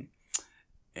 I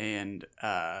don't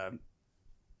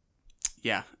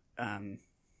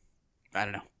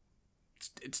know.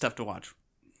 It's tough to watch.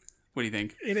 What do you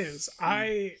think? It is.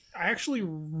 I actually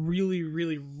really,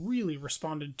 really, really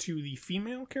responded to the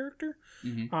female character.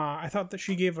 Mm-hmm. I thought that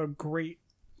she gave a great,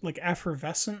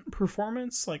 effervescent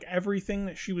performance. Everything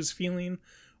that she was feeling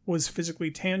was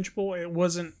physically tangible. It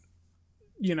wasn't,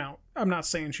 I'm not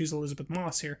saying she's Elizabeth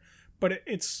Moss here, but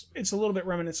it's a little bit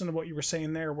reminiscent of what you were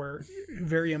saying there, where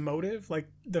very emotive,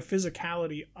 the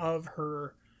physicality of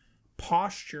her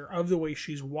posture, of the way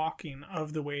she's walking,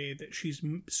 of the way that she's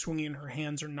swinging her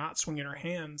hands or not swinging her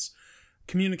hands,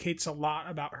 communicates a lot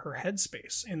about her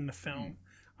headspace in the film.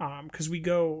 Because we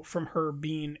go from her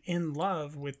being in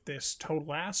love with this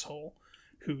total asshole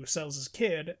who sells his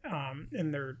kid,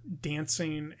 and they're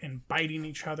dancing and biting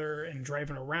each other and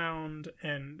driving around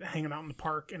and hanging out in the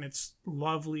park, and it's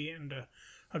lovely and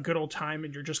a good old time,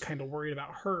 and you're just kind of worried about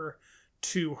her,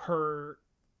 to her,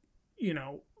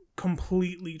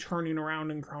 completely turning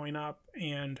around and growing up.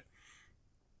 And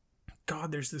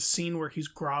God, there's this scene where he's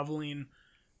groveling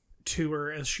to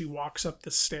her as she walks up the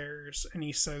stairs, and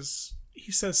he says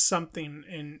something,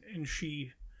 and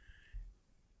she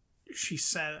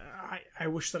said, I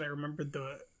wish that I remembered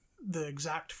the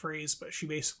exact phrase, but she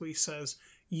basically says,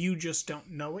 "You just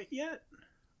don't know it yet."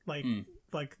 Like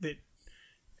that,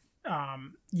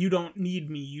 you don't need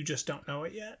me, you just don't know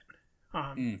it yet.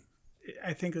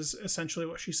 I think is essentially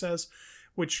what she says,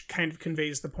 which kind of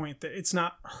conveys the point that it's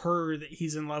not her that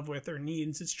he's in love with or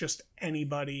needs, it's just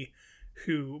anybody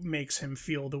who makes him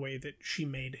feel the way that she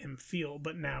made him feel,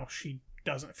 but now she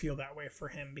doesn't feel that way for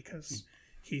him because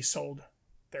he sold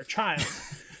their child.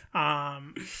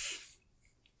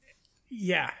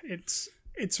 It's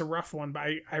a rough one, but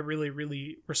I really,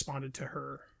 really responded to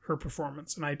her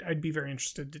performance, and I'd be very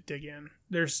interested to dig in.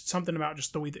 There's something about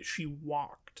just the way that she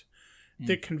walked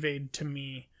that conveyed to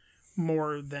me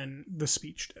more than the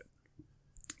speech did.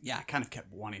 Yeah, I kind of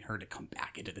kept wanting her to come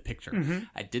back into the picture. Mm-hmm.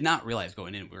 I did not realize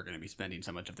going in we were going to be spending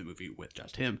so much of the movie with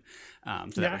just him. I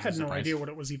had no idea what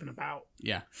it was even about.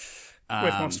 Yeah.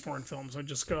 With most foreign films, I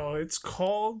just go, it's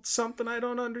called something I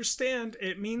don't understand.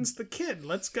 It means the kid.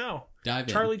 Let's go. Dive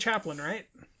in. Charlie Chaplin, right?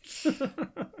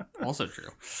 Also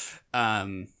true.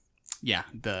 The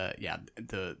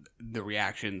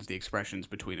reactions, the expressions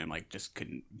between them, just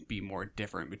couldn't be more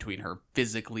different, between her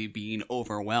physically being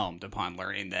overwhelmed upon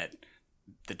learning that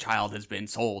the child has been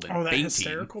sold and that fainting.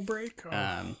 hysterical break.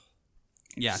 So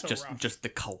just the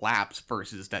collapse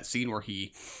versus that scene where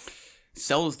he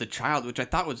sells the child, which I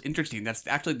thought was interesting. That's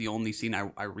actually the only scene I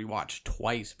rewatched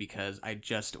twice, because I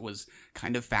just was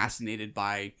kind of fascinated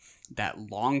by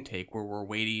that long take where we're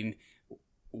waiting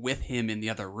with him in the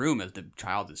other room as the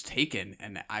child is taken,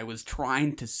 and I was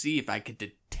trying to see if I could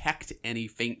detect any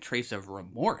faint trace of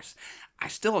remorse. I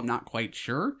still am not quite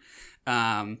sure.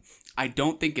 I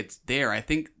don't think it's there. I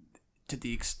think to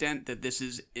the extent that this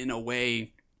is, in a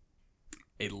way,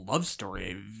 a love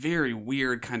story, a very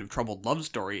weird kind of troubled love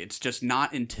story, it's just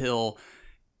not until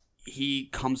he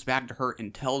comes back to her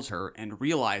and tells her and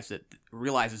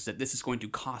realizes that this is going to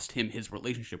cost him his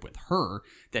relationship with her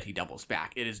that he doubles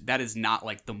back. That is not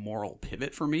the moral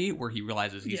pivot for me where he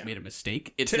realizes he's made a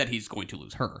mistake. It's that he's going to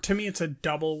lose her. To me, it's a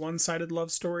double one-sided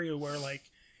love story where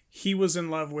he was in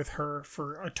love with her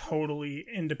for a totally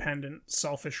independent,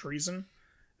 selfish reason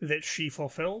that she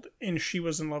fulfilled, and she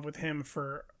was in love with him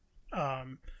for a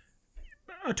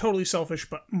totally selfish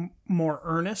but more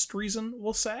earnest reason,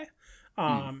 we'll say.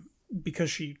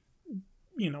 Because she,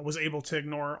 was able to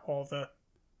ignore all the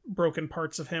broken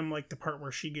parts of him, like the part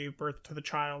where she gave birth to the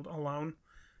child alone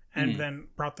and then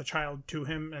brought the child to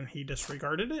him and he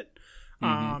disregarded it.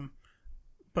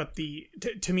 But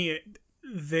to me,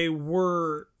 they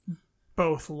were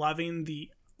both loving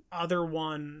the other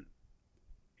one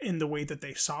in the way that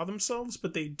they saw themselves,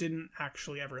 but they didn't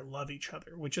actually ever love each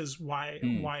other, which is why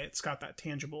it's got that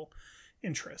tangible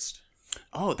interest.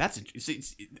 Oh, that's interesting.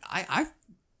 I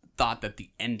thought that the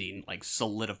ending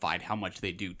solidified how much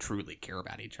they do truly care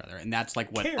about each other, and that's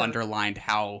what underlined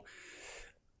how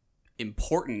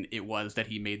important it was that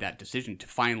he made that decision to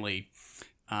finally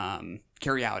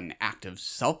carry out an act of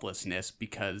selflessness,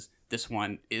 because this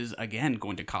one is, again,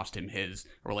 going to cost him his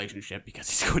relationship because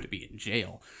he's going to be in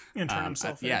jail. And turn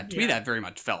himself in. Yeah, to me that very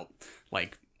much felt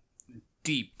like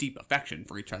deep, deep affection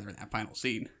for each other in that final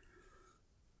scene.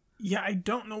 Yeah, I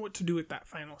don't know what to do with that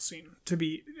final scene, to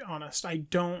be honest. I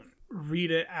don't read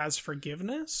it as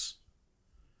forgiveness.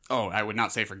 Oh, I would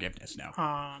not say forgiveness, no.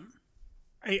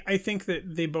 I think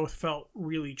that they both felt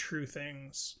really true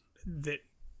things that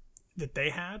they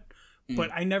had,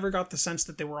 but I never got the sense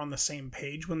that they were on the same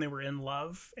page when they were in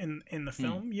love in the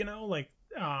film, you know? Like,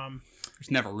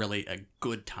 there's never really a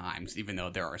good times, even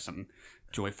though there are some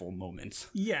joyful moments.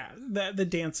 Yeah, the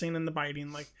dancing and the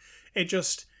biting, like, it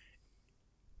just...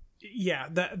 Yeah,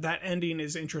 that ending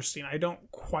is interesting. I don't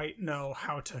quite know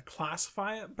how to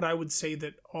classify it, but I would say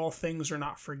that all things are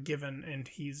not forgiven, and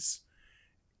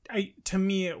to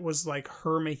me, it was like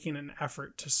her making an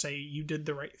effort to say, you did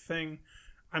the right thing.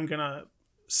 I'm going to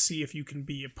see if you can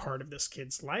be a part of this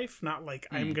kid's life, not like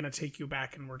I'm going to take you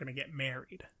back and we're going to get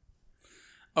married.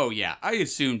 Oh, yeah. I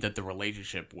assumed that the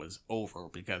relationship was over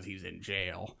because he's in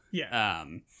jail. Yeah.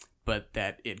 But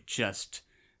that it just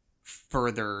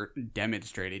further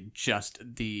demonstrated just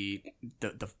the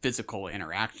physical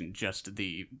interaction, just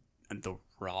the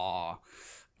raw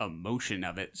emotion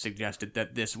of it suggested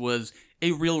that this was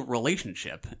a real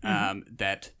relationship,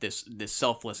 that this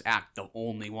selfless act, the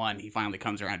only one he finally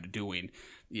comes around to doing,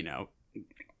 you know,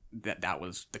 that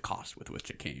was the cost with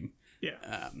which it came.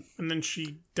 Yeah. And then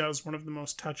she does one of the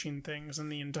most touching things in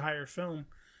the entire film,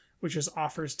 which is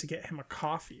offers to get him a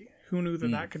coffee. Who knew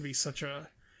that could be such a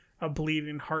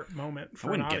bleeding heart moment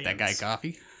for an audience? I wouldn't get that guy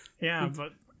coffee. Yeah,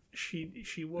 but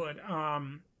she would.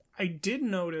 I did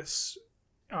notice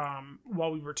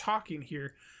while we were talking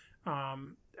here,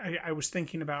 I was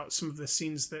thinking about some of the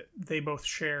scenes that they both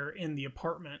share in the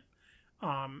apartment,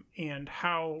 and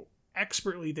how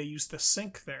expertly they used the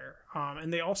sink there.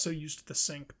 And they also used the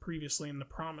sink previously in The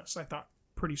Promise, I thought,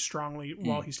 pretty strongly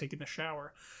while he's taking a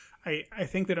shower. I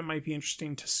think that it might be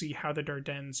interesting to see how the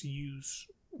Dardennes use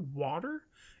water,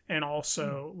 and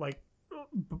also like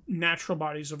natural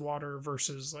bodies of water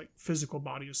versus like physical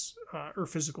bodies or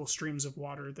physical streams of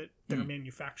water that are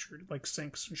manufactured, like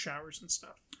sinks and showers and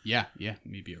stuff. Yeah,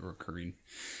 maybe a recurring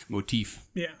motif.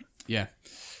 Yeah.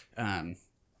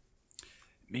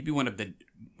 Maybe one of the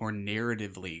more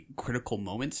narratively critical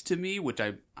moments to me, which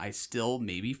I still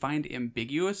maybe find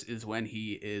ambiguous, is when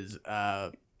he is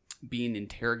being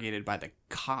interrogated by the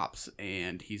cops,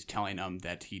 and he's telling them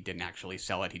that he didn't actually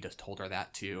sell it. He just told her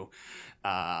that to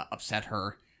upset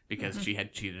her because she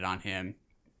had cheated on him.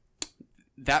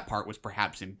 That part was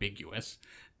perhaps ambiguous.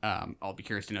 I'll be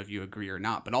curious to know if you agree or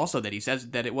not. But also that he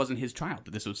says that it wasn't his child,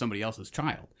 that this was somebody else's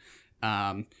child.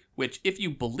 Which, if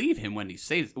you believe him when he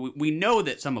says... We know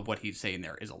that some of what he's saying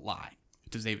there is a lie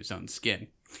to save his own skin.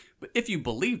 But if you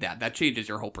believe that, that changes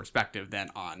your whole perspective then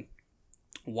on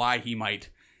why he might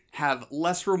have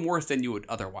less remorse than you would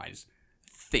otherwise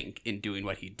think in doing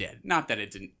what he did. Not that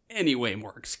it's in any way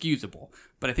more excusable,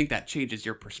 but I think that changes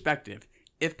your perspective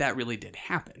if that really did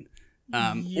happen.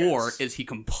 Yes. Or is he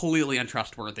completely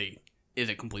untrustworthy? Is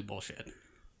it complete bullshit?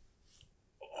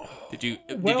 Did you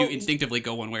instinctively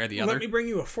go one way or the other? Let me bring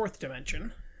you a fourth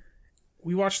dimension.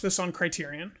 We watched this on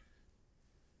Criterion.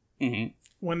 Mm-hmm.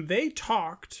 When they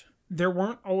talked, there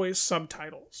weren't always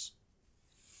subtitles.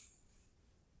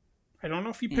 I don't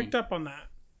know if you picked up on that,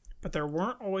 but there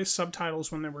weren't always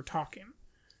subtitles when they were talking.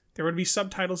 There would be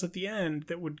subtitles at the end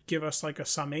that would give us like a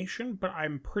summation, but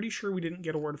I'm pretty sure we didn't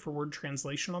get a word-for-word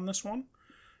translation on this one.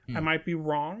 I might be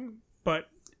wrong, but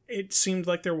it seemed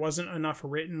like there wasn't enough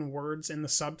written words in the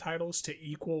subtitles to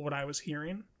equal what I was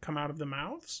hearing come out of the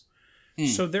mouths.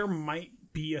 So there might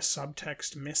be a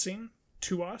subtext missing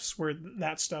to us where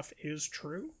that stuff is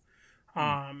true.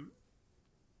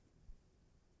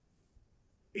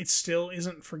 It still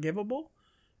isn't forgivable.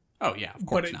 Oh, yeah, of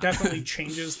course but it definitely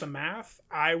changes the math.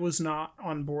 I was not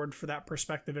on board for that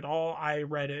perspective at all. I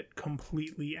read it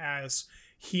completely as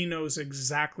he knows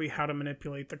exactly how to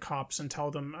manipulate the cops and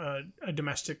tell them a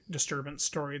domestic disturbance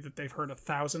story that they've heard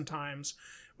 1,000 times,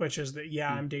 which is that,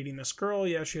 I'm dating this girl.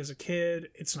 Yeah, she has a kid.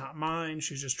 It's not mine.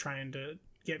 She's just trying to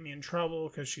get me in trouble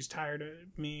because she's tired of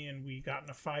me and we got in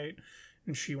a fight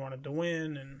and she wanted to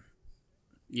win. And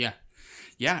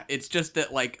Yeah, it's just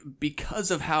that, like, because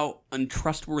of how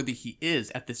untrustworthy he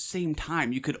is, at the same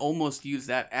time, you could almost use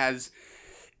that as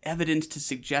evidence to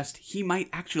suggest he might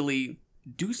actually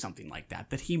do something like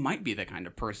that, that he might be the kind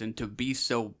of person to be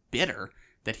so bitter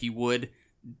that he would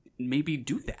maybe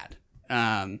do that.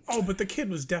 But the kid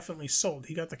was definitely sold.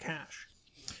 He got the cash.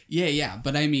 Yeah,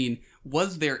 but I mean,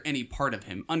 was there any part of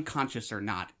him, unconscious or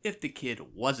not, if the kid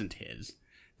wasn't his,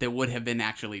 that would have been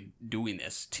actually doing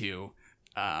this to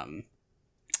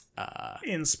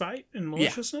in spite and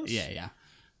maliciousness. Yeah.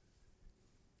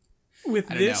 With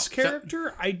this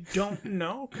character, I don't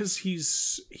know, because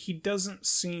he doesn't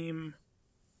seem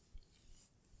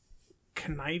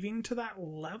conniving to that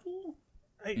level.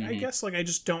 I guess, like, I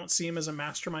just don't see him as a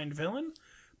mastermind villain,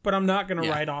 but I'm not going to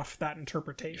write off that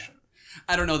interpretation.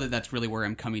 I don't know that that's really where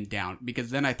I'm coming down, because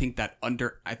then I think that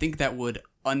would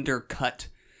undercut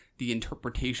the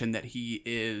interpretation that he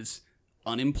is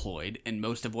unemployed and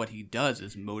most of what he does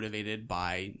is motivated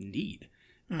by need.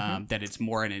 That it's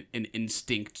more an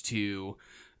instinct to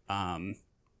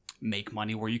make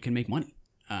money where you can make money.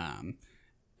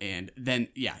 And then,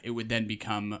 it would then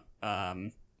become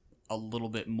a little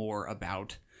bit more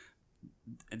about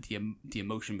the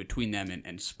emotion between them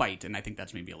and spite, and I think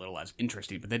that's maybe a little less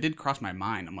interesting. But that did cross my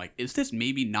mind. I'm like, is this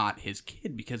maybe not his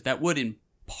kid? Because that would in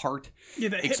part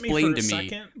explain to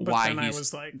me why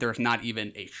there's not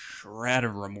even a shred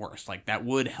of remorse. Like, that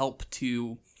would help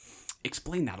to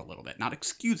explain that a little bit, not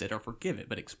excuse it or forgive it,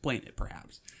 but explain it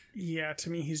perhaps. Yeah,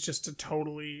 to me, he's just a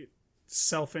totally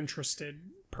self-interested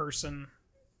person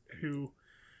who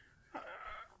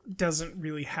doesn't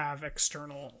really have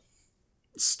external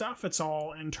stuff. It's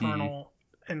all internal.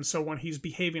 And so when he's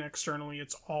behaving externally,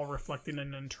 it's all reflecting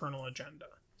an internal agenda.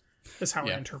 Is how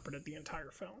I interpreted the entire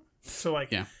film. So,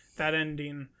 like, that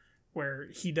ending where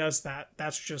he does that,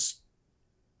 that's just...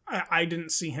 I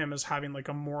didn't see him as having, like,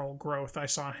 a moral growth. I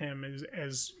saw him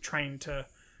as trying to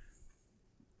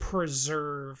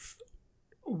preserve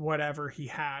whatever he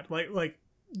had. Like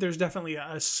there's definitely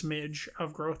a smidge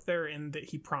of growth there in that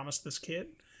he promised this kid.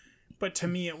 But to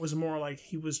me, it was more like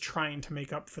he was trying to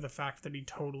make up for the fact that he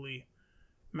totally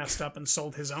messed up and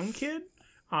sold his own kid,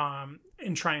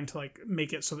 and trying to, like,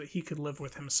 make it so that he could live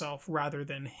with himself rather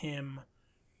than him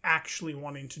actually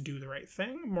wanting to do the right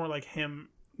thing. More like him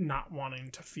not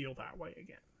wanting to feel that way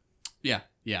again.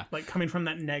 Yeah. Like, coming from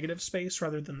that negative space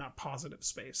rather than that positive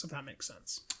space, if that makes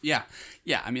sense. Yeah.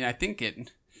 I mean, I think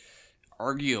it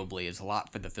arguably is a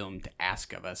lot for the film to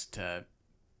ask of us to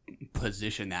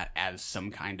position that as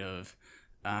some kind of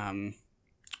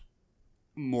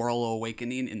moral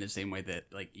awakening in the same way that,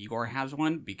 like, Igor has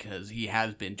one, because he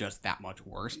has been just that much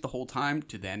worse the whole time,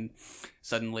 to then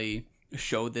suddenly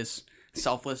show this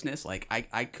selflessness. Like,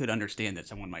 I could understand that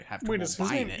someone might have trouble buying it. Wait, is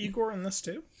his name Igor in this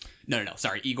too? No,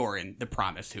 sorry, Igor in The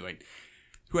Promised, who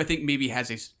I think maybe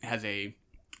has a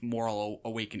moral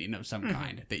awakening of some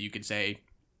kind, that you could say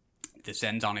this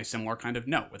ends on a similar kind of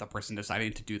note, with a person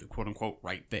deciding to do the quote unquote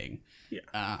right thing. Yeah.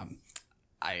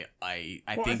 I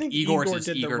think Igor's is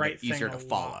easier to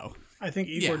follow. I think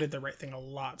Igor did the right thing a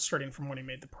lot, starting from when he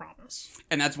made the promise.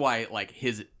 And that's why, like,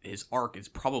 his arc is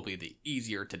probably the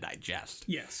easier to digest.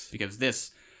 Yes. Because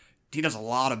he does a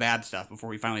lot of bad stuff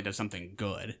before he finally does something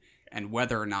good. And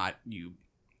whether or not you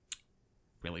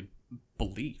really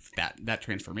believe that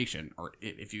transformation, or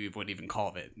if you would even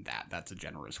call it that's a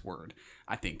generous word,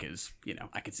 I think is,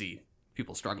 I could see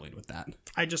people struggling with that.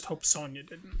 I just hope Sonya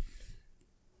didn't.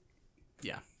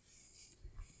 Yeah.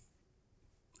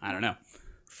 I don't know.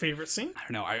 Favorite scene? I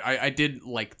don't know. I did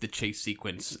like the chase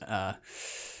sequence,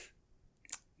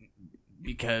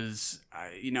 because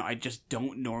I just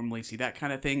don't normally see that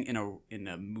kind of thing in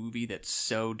a movie that's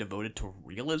so devoted to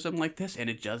realism like this, and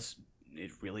it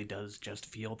really does just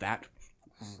feel that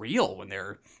real when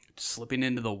they're slipping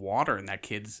into the water and that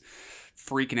kid's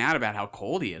freaking out about how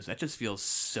cold he is. That just feels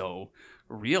so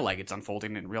real, like it's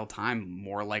unfolding in real time,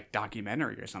 more like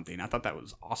documentary or something. I thought that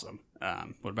was awesome.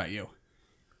 What about you?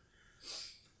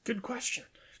 Good question.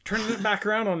 Turning it back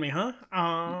around on me, huh?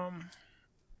 I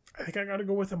think I gotta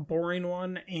go with a boring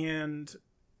one, and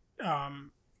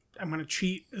I'm gonna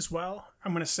cheat as well.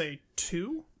 I'm gonna say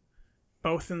 2,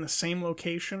 both in the same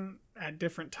location at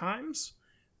different times.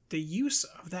 The use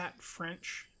of that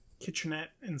French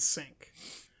kitchenette and sink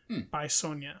by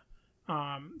Sonya.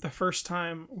 The first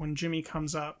time when Jimmy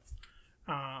comes up,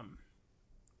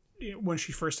 when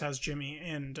she first has Jimmy,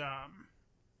 and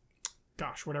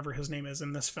whatever his name is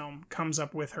in this film, comes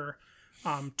up with her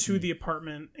to the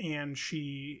apartment, and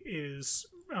she is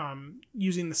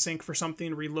using the sink for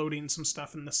something, reloading some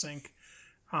stuff in the sink,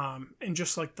 and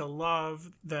just like the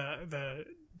love, the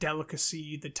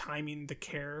delicacy, the timing, the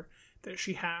care that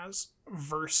she has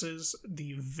versus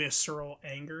the visceral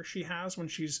anger she has when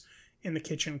she's in the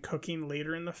kitchen cooking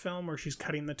later in the film, where she's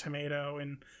cutting the tomato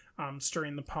and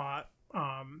stirring the pot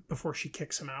before she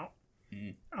kicks him out.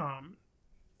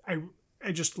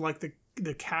 I just like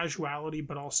the casuality,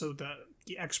 but also the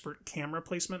expert camera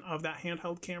placement of that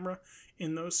handheld camera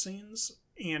in those scenes.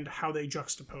 and how they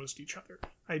juxtaposed each other.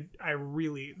 I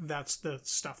really, that's the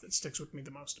stuff that sticks with me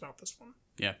the most about this one.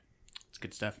 Yeah, it's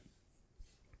good stuff.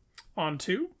 On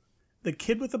to The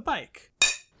Kid with a Bike.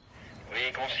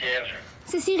 Oui, concierge.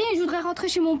 C'est Cyril, je voudrais rentrer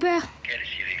chez mon père. Quel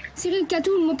Cyril? Cyril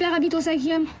Catoul, mon père habite au 5e.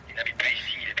 Il n'habite pas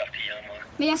ici, il est parti il y a un mois.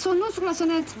 Mais il y a son nom sur la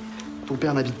sonnette. Ton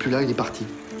père n'habite plus là, il est parti.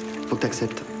 Faut que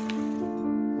t'acceptes.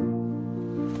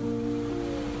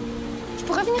 Je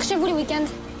pourrais venir chez vous les week-ends?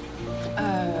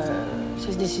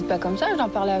 Ça se décide pas comme ça, je dois en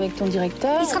parler avec ton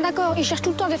directeur. Il sera d'accord, il cherche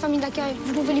tout le temps des familles d'accueil.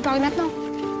 Vous pouvez lui parler maintenant.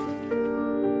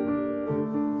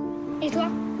 Et toi?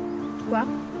 Quoi?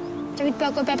 T'habites pas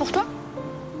un copain pour toi?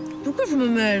 Pourquoi je me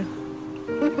mêle?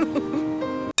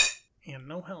 And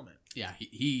no helmet. Yeah,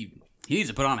 he needs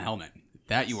to put on a helmet.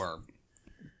 That you are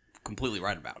completely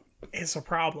right about. It's a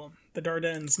problem. The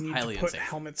Dardennes need Highly to put unsafe.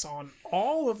 helmets on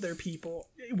all of their people.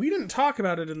 We didn't talk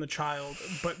about it in The Child,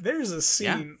 but there's a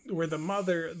scene where the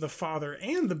mother, the father,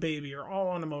 and the baby are all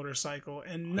on a motorcycle,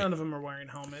 and none of them are wearing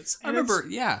helmets. I And remember,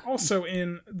 it's also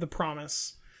in The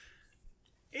Promise.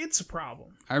 It's a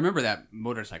problem. I remember that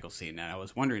motorcycle scene, and I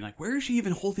was wondering, like, where is she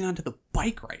even holding onto the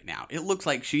bike right now? It looks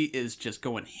like she is just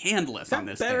going handless on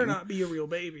this That better thing. not be a real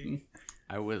baby.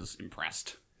 I was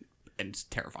impressed and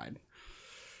terrified.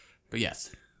 But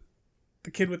yes.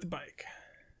 The Kid with the Bike.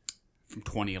 From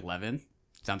 2011.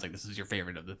 Sounds like this is your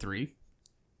favorite of the three.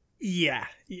 Yeah.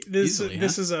 This Easily,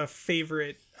 is a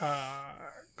favorite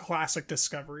classic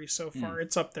discovery so far.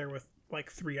 It's up there with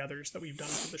like 3 others that we've done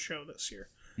for the show this year.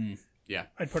 Yeah.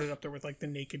 I'd put it up there with like The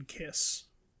Naked Kiss.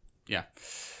 Yeah.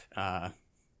 The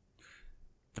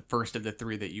first of the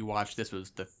 3 that you watched, this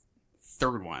was the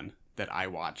third one that I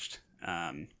watched.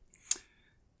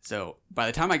 So by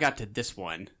the time I got to this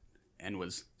one and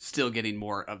was still getting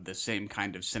more of the same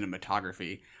kind of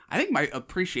cinematography, I think my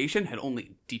appreciation had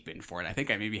only deepened for it. I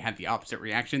think I maybe had the opposite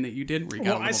reaction that you did, where you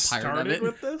got a little tired of it. I started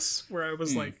with this, where I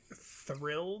was like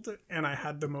thrilled, and I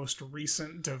had the most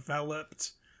recent,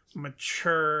 developed,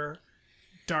 mature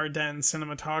Dardenne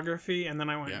cinematography, and then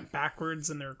I went backwards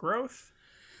in their growth,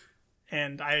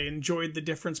 and I enjoyed the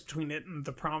difference between it and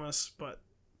The Promise, but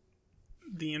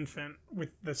The Infant, with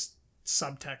this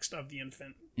subtext of The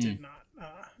Infant, did not,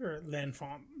 or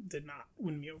L'Enfant did not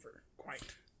win me over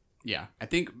quite. Yeah, I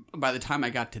think by the time I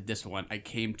got to this one, I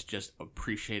came to just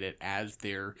appreciate it as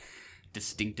their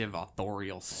distinctive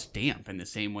authorial stamp, in the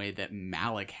same way that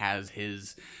Malick has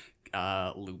his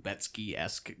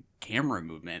Lubetsky-esque camera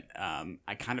movement.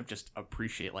 I kind of just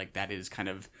appreciate, like, that is kind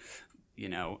of, you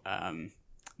know,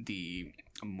 the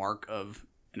mark of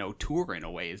an auteur in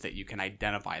a way, is that you can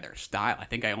identify their style. I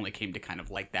think I only came to kind of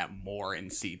like that more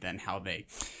and see then how they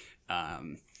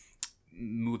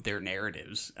move their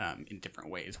narratives in different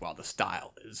ways, while the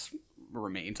style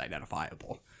remains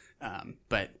identifiable.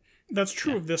 But that's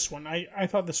true of this one. I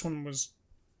thought this one was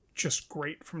just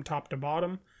great from top to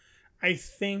bottom. I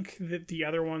think that the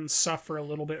other ones suffer a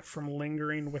little bit from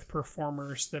lingering with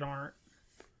performers that aren't,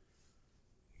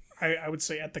 I would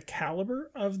say, at the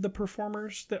caliber of the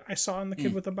performers that I saw in The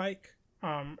Kid with a Bike.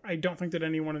 I don't think that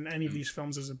anyone in any of these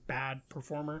films is a bad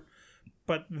performer,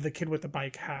 but The Kid with a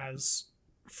Bike has,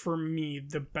 for me,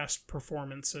 the best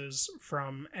performances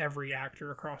from every actor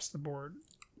across the board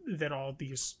that all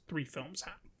these 3 films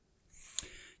have.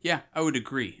 Yeah, I would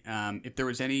agree. If there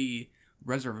was any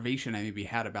reservation I maybe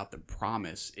had about The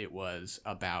Promise, it was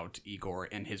about Igor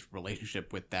and his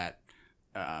relationship with that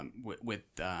with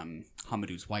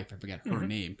Hamadou's wife. I forget her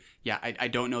name. Yeah, I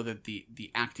don't know that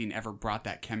the acting ever brought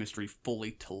that chemistry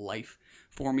fully to life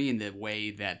for me in the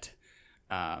way that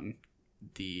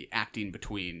the acting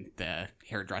between the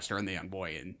hairdresser and the young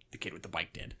boy and the kid with the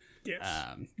bike did. Yes,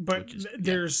 but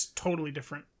there's totally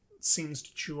different scenes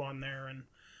to chew on there, and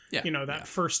you know, that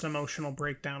first emotional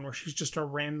breakdown where she's just a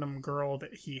random girl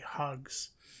that he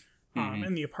hugs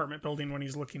in the apartment building when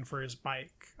he's looking for his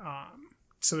bike,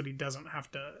 so that he doesn't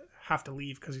have to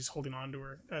leave because he's holding on to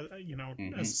her, you know,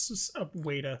 as a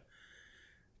way to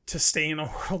stay in a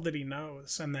world that he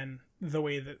knows. And then the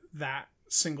way that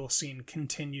single scene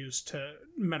continues to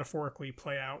metaphorically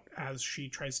play out as she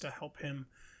tries to help him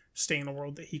stay in a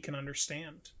world that he can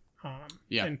understand.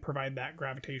 And provide that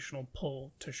gravitational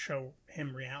pull to show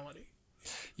him reality.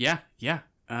 Yeah.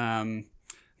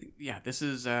 This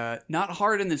is not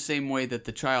hard in the same way that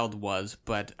The Child was,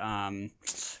 but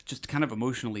just kind of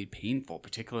emotionally painful,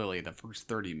 particularly the first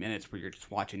 30 minutes where you're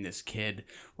just watching this kid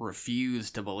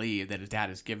refuse to believe that his dad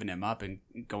has given him up, and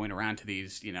going around to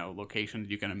these, you know,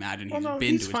 locations you can imagine he's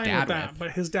been to his dad with.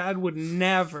 But his dad would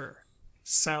never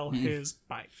sell his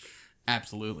bike.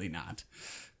 Absolutely not.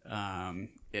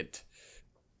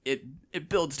 it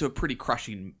builds to a pretty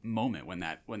crushing moment when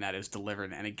that is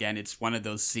delivered. And again, it's one of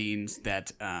those scenes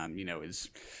that is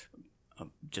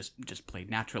just played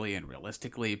naturally and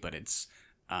realistically, but it's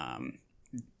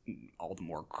all the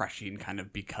more crushing kind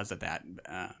of because of that.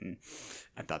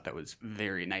 I thought that was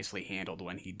very nicely handled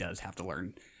when he does have to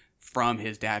learn from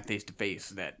his dad face to face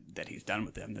that he's done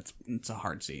with him. It's a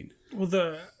hard scene.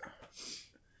 Well,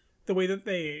 the way that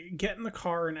they get in the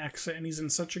car and exit, and he's in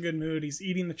such a good mood. He's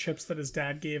eating the chips that his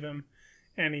dad gave him,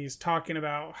 and he's talking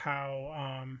about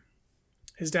how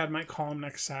his dad might call him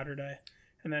next Saturday.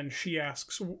 And then she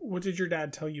asks, "What did your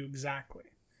dad tell you exactly?"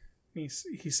 And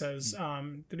he says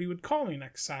that he would call me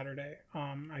next Saturday.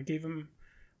 I gave him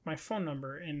my phone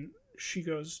number, and she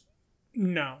goes,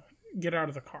 "No, get out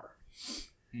of the car."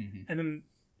 Mm-hmm. And then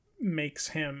makes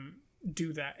him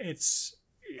do that.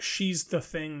 She's the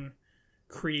thing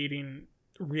creating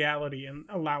reality and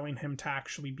allowing him to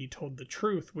actually be told the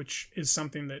truth, which is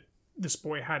something that this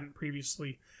boy hadn't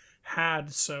previously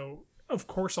had. So of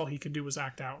course all he could do was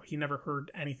act out. He never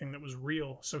heard anything that was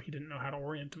real, so he didn't know how to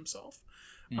orient himself.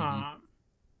 Mm-hmm.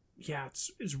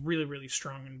 It's really, really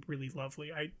strong and really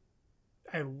lovely. I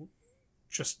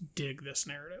just dig this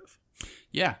narrative.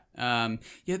 Yeah.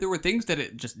 There were things that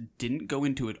it just didn't go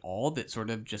into at all that sort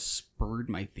of just spurred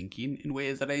my thinking in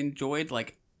ways that I enjoyed.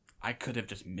 Like, I could have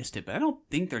just missed it, but I don't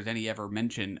think there's any ever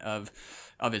mention of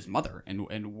his mother and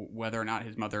whether or not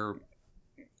his mother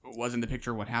was in the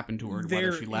picture, what happened to her,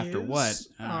 whether she left or what.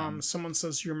 Someone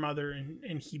says your mother,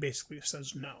 and he basically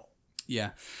says no.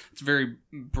 Yeah, it's very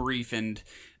brief, and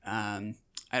I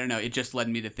don't know. It just led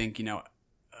me to think,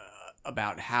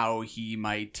 about how he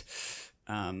might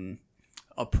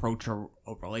approach a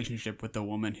relationship with a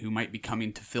woman who might be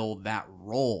coming to fill that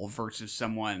role versus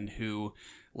someone who,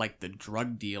 like the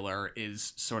drug dealer,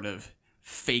 is sort of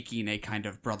faking a kind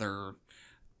of brother,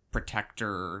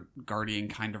 protector, guardian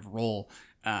kind of role.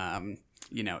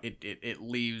 It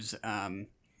leaves a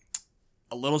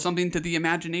little something to the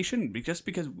imagination, just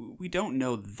because we don't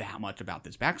know that much about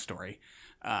this backstory,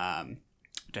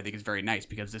 which I think is very nice,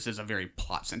 because this is a very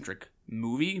plot-centric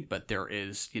movie, but there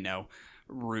is,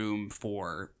 room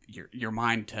for your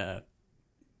mind to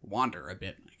wander a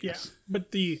bit, I guess. Yeah,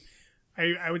 but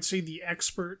I would say the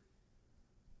expertise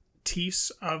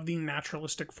of the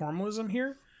naturalistic formalism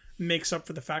here makes up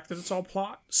for the fact that it's all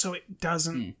plot, so it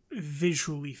doesn't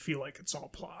visually feel like it's all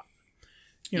plot.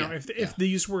 If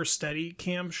these were steady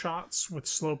cam shots with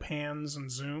slow pans and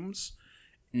zooms,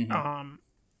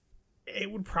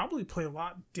 it would probably play a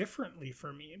lot differently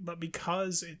for me. But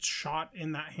because it's shot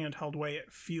in that handheld way,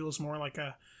 it feels more like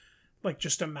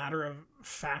just a matter of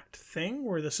fact thing,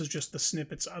 where this is just the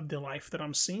snippets of the life that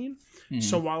I'm seeing. Mm-hmm.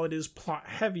 So while it is plot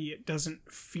heavy, it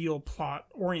doesn't feel plot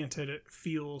oriented. It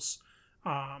feels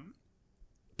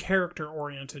character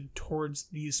oriented towards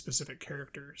these specific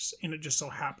characters, and it just so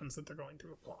happens that they're going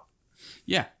through a plot.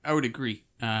 Yeah, I would agree.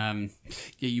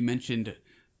 You mentioned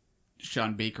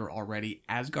Sean Baker already.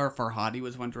 Asghar Farhadi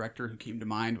was one director who came to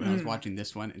mind when I was watching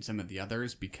this one and some of the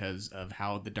others, because of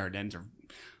how the Dardennes are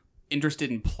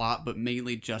interested in plot, but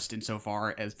mainly just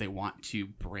insofar as they want to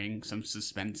bring some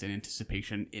suspense and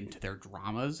anticipation into their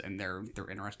dramas, and they're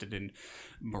interested in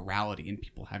morality and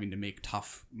people having to make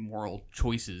tough moral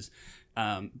choices.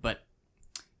 But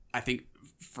I think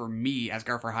for me,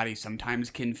 Asghar Farhadi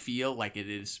sometimes can feel like it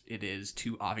is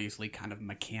too obviously kind of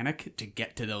mechanic to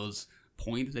get to those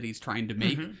points that he's trying to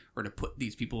make, or to put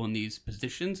these people in these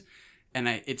positions. And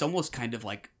it's almost kind of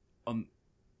like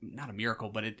not a miracle,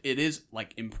 but it is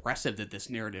like impressive that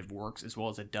this narrative works as well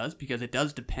as it does, because it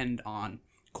does depend on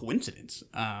coincidence.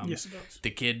 Yes, it does. The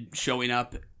kid showing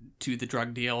up to the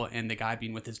drug deal and the guy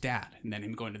being with his dad, and then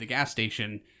him going to the gas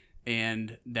station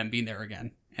and them being there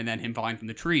again, and then him falling from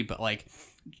the tree. But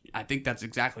I think that's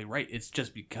exactly right. It's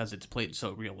just because it's played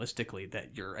so realistically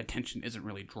that your attention isn't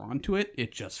really drawn to it.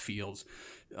 It just feels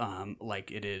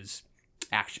like it is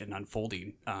action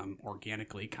unfolding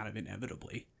organically, kind of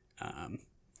inevitably,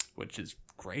 which is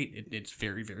great. It's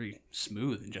very, very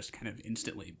smooth and just kind of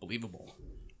instantly believable.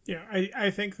 Yeah, I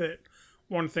think that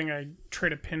one thing I try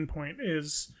to pinpoint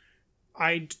is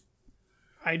I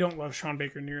don't love Sean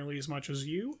Baker nearly as much as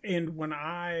you, and when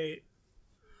I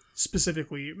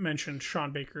specifically mentioned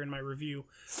Sean Baker in my review,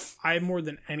 I more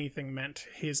than anything meant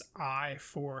his eye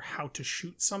for how to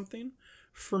shoot something.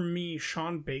 For me,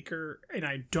 Sean Baker, and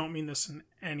I don't mean this in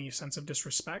any sense of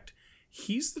disrespect,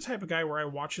 he's the type of guy where I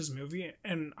watch his movie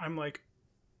and I'm like,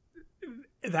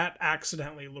 that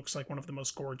accidentally looks like one of the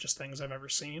most gorgeous things I've ever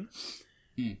seen.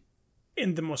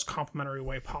 In the most complimentary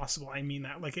way possible. I mean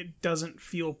that. It doesn't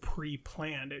feel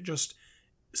pre-planned. It just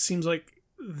seems like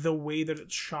the way that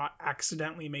it's shot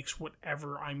accidentally makes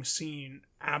whatever I'm seeing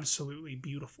absolutely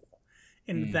beautiful.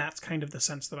 And that's kind of the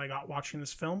sense that I got watching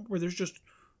this film, where there's just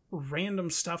random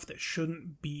stuff that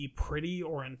shouldn't be pretty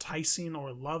or enticing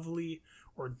or lovely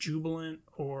or jubilant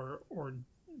or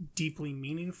deeply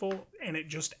meaningful, and it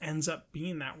just ends up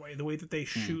being that way. The way that they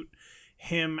shoot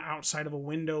him outside of a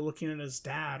window looking at his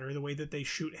dad, or the way that they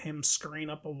shoot him scurrying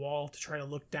up a wall to try to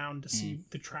look down to see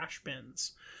the trash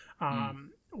bins,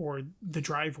 or the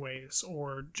driveways,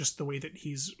 or just the way that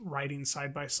he's riding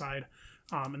side by side,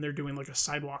 and they're doing like a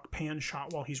sidewalk pan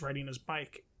shot while he's riding his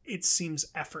bike. It seems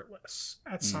effortless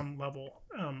at some level,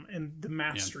 and the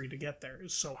mastery to get there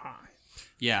is so high.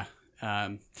 Yeah.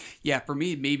 For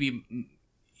me, maybe,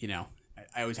 you know,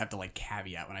 I always have to like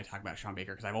caveat when I talk about Sean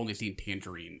Baker, because I've only seen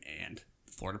Tangerine and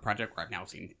Florida Project, where I've now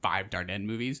seen 5 Dardenne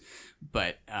movies.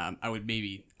 But I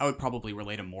would probably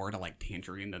relate him more to like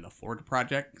Tangerine than the Florida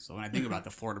Project. So when I think about the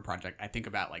Florida Project, I think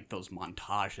about like those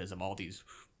montages of all these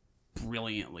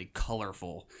brilliantly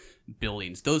colorful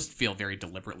buildings. Those feel very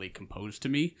deliberately composed to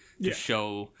me to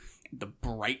show the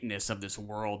brightness of this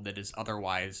world that is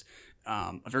otherwise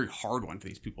a very hard one for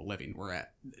these people living.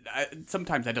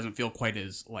 Sometimes that doesn't feel quite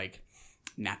as like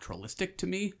naturalistic to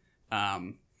me,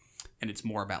 and it's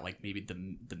more about like maybe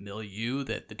the milieu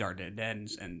that the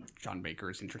Dardennes and Sean Baker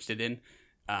is interested in.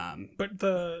 But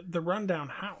the rundown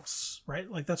house, right?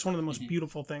 Like that's one of the most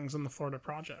beautiful things in the Florida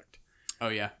Project. Oh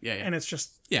yeah. And it's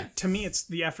just, to me, it's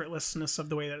the effortlessness of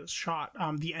the way that it's shot.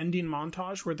 The ending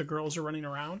montage where the girls are running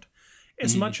around,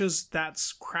 as much as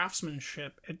that's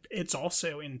craftsmanship, it's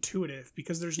also intuitive,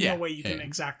 because there's no way you can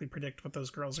exactly predict what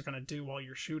those girls are going to do while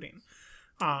you're shooting.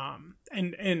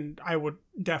 And I would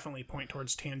definitely point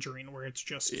towards Tangerine, where it's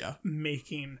just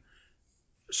making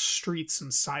streets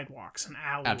and sidewalks and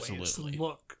alleyways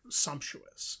look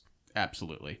sumptuous.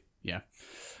 Absolutely. Yeah.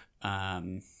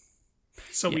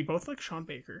 So we both like Sean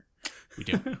Baker. We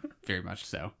do. Very much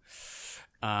so.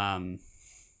 I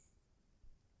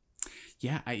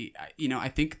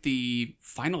think the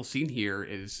final scene here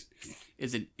is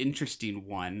an interesting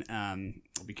one.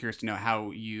 I'll be curious to know how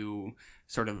you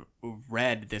sort of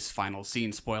read this final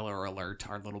scene. Spoiler alert,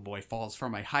 our little boy falls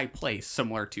from a high place,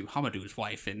 similar to Hamadou's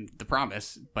wife in The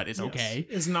Promise, but is okay.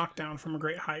 Is knocked down from a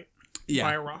great height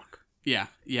by a rock. Yeah.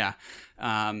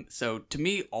 So to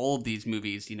me, all of these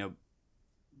movies, you know,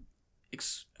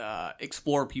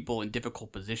 explore people in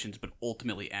difficult positions, but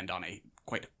ultimately end on a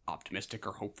quite optimistic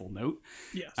or hopeful note.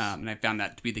 Yes. And I found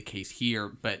that to be the case here.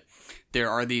 But there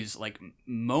are these like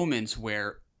moments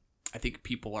where I think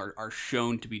people are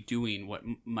shown to be doing what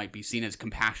might be seen as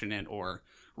compassionate, or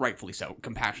rightfully so,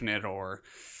 compassionate or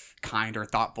kind or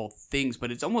thoughtful things, but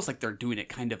it's almost like they're doing it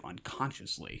kind of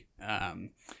unconsciously.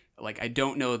 Like I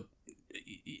don't know.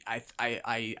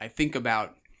 I think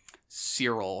about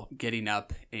Cyril getting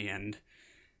up and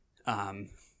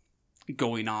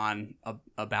going on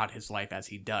about his life as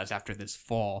he does after this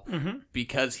fall,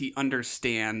 because he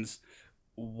understands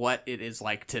what it is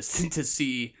like to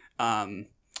see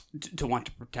to want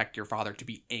to protect your father, to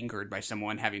be angered by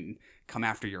someone having come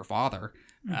after your father.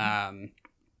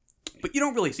 But you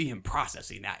don't really see him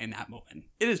processing that in that moment.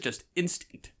 It is just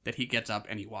instinct that he gets up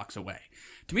and he walks away.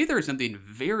 To me, there is something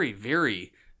very,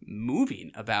 very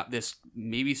moving about this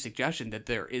maybe suggestion that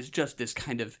there is just this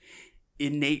kind of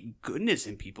innate goodness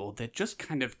in people that just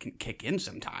kind of can kick in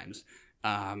sometimes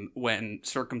when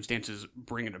circumstances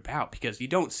bring it about, because you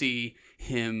don't see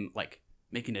him like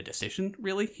making a decision,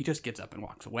 really. He just gets up and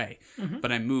walks away.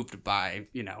 But I'm moved by,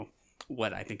 you know,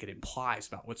 what I think it implies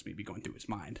about what's maybe going through his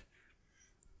mind.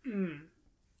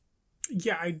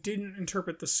 Yeah, I didn't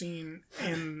interpret the scene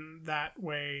in that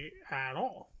way at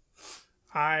all.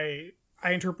 I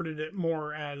interpreted it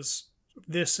more as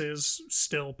this is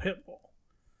still Pitbull.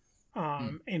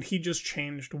 And he just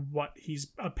changed what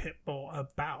he's a Pitbull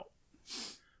about.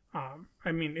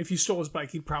 I mean, if you stole his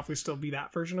bike, he'd probably still be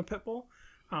that version of Pitbull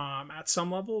at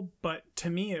some level. But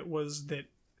to me, it was that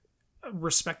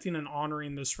respecting and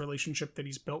honoring this relationship that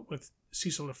he's built with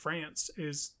Cecil de France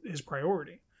is his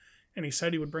priority. And he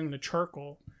said he would bring the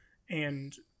charcoal,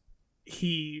 and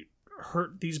he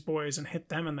hurt these boys and hit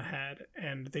them in the head,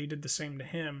 and they did the same to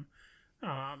him.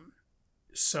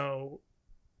 So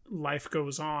life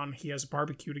goes on. He has a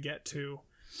barbecue to get to.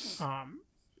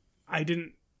 I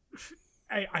didn't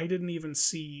even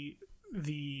see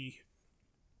the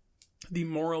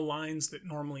moral lines that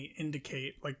normally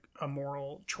indicate like a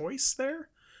moral choice there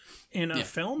in a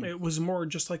film. It was more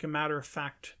just like a matter of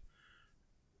fact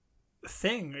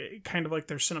thing, kind of like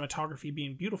their cinematography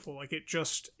being beautiful. Like it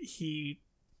just, he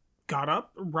got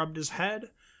up, rubbed his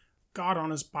head, got on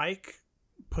his bike,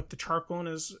 put the charcoal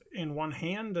in one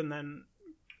hand, and then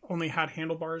only had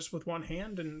handlebars with one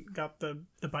hand and got the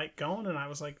bike going, and I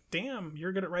was like, damn,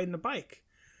 you're good at riding a bike.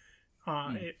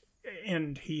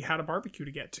 And he had a barbecue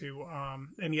to get to,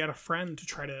 and he had a friend to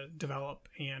try to develop,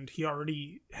 and he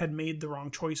already had made the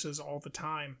wrong choices all the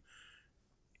time.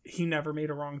 He never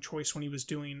made a wrong choice when he was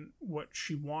doing what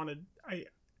she wanted.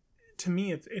 To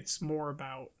me, it's more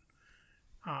about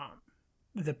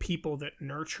the people that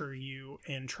nurture you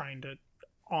and trying to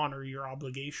honor your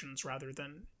obligations rather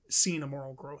than seeing a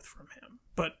moral growth from him.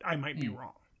 But I might be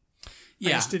wrong. Yeah,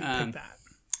 I just didn't pick that.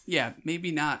 Yeah,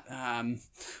 maybe not.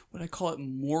 What I call it,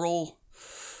 moral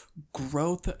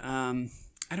growth.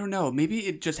 I don't know. Maybe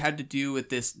it just had to do with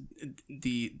this.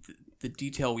 The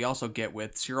detail we also get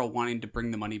with Cyril wanting to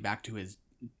bring the money back to his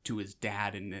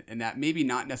dad, and that maybe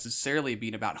not necessarily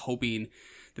being about hoping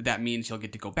that means he'll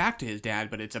get to go back to his dad,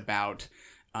 but it's about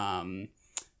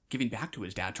giving back to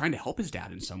his dad, trying to help his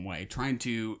dad in some way, trying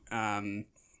to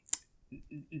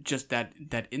just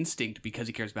that instinct, because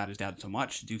he cares about his dad so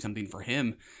much, to do something for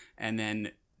him. And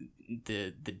then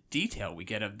the detail we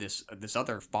get of this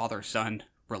other father-son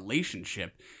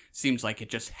relationship seems like it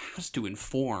just has to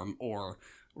inform or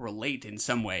relate in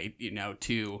some way,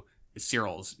 to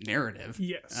Cyril's narrative.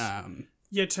 Yes.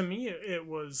 Yeah, to me it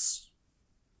was,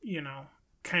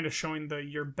 kind of showing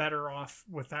you're better off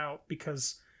without,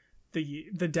 because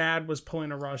the dad was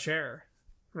pulling a Roger,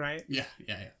 right? Yeah.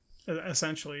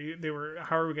 Essentially, they were,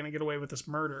 how are we going to get away with this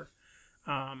murder?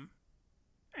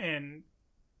 And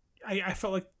I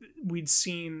felt like we'd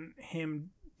seen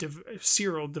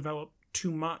Cyril develop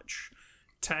too much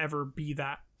to ever be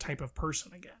that type of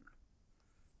person again.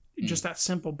 Just that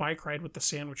simple bike ride with the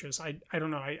sandwiches. I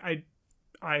don't know.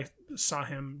 I saw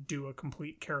him do a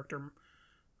complete character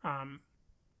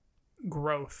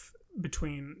growth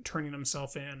between turning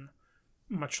himself in,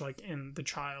 much like in The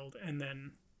Child, and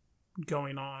then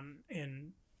going on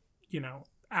and,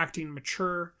 acting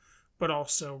mature, but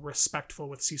also respectful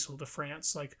with Cecil de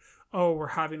France. Like, oh, we're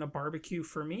having a barbecue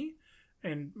for me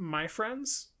and my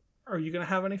friends. Are you going to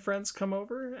have any friends come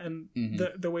over? And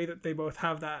the way that they both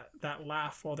have that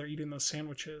laugh while they're eating those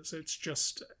sandwiches, it's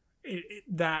just,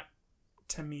 that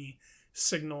to me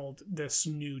signaled this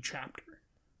new chapter.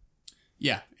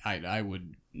 Yeah, I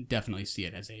would definitely see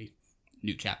it as a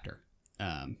new chapter,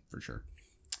 for sure.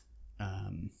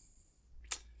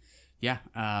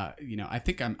 I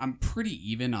think I'm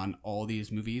pretty even on all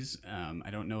these movies. I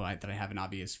don't know that I have an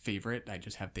obvious favorite. I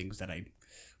just have things that I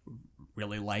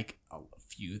really like, a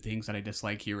few things that I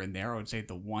dislike here and there. I would say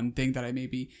the one thing that I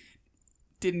maybe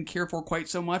didn't care for quite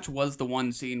so much was the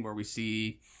one scene where we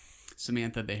see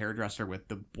Samantha, the hairdresser, with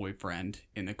the boyfriend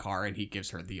in the car, and he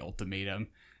gives her the ultimatum.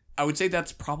 I would say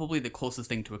that's probably the closest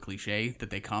thing to a cliche that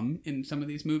they come in some of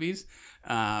these movies.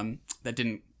 That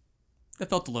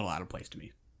felt a little out of place to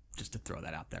me, just to throw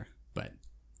that out there, but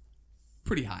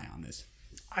pretty high on this.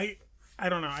 I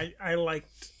don't know. I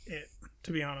liked it,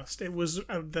 to be honest. It was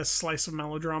the slice of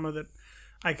melodrama that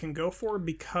I can go for,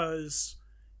 because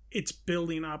it's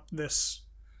building up this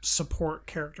support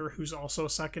character who's also a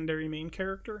secondary main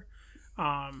character.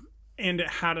 And it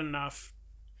had enough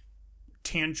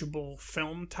tangible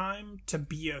film time to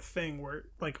be a thing where,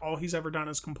 like, all he's ever done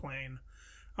is complain.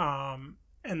 And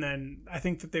then I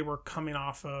think that they were coming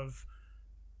off of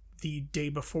the day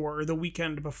before, or the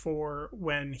weekend before,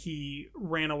 when he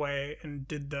ran away and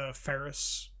did the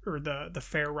Ferris, or the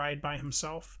fair ride by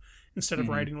himself instead of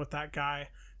riding with that guy.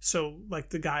 So, like,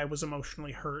 the guy was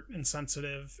emotionally hurt and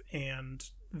sensitive, and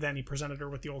then he presented her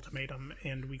with the ultimatum,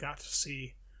 and we got to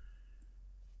see,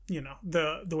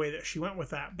 the way that she went with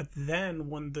that. But then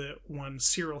when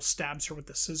Cyril stabs her with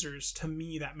the scissors, to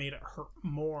me that made it hurt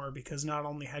more, because not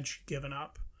only had she given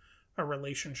up a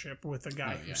relationship with a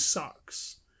guy who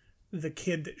sucks, the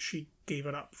kid that she gave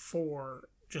it up for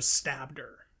just stabbed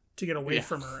her to get away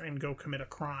from her and go commit a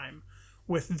crime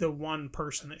with the only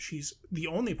person that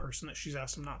she's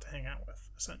asked him not to hang out with,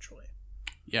 essentially.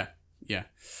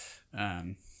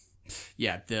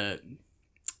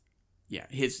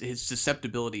 His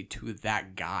susceptibility to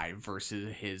that guy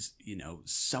versus his,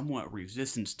 somewhat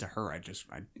resistance to her,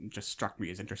 just struck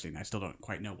me as interesting. I still don't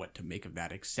quite know what to make of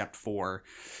that, except for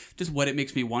just what it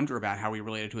makes me wonder about how he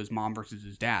related to his mom versus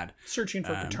his dad. Searching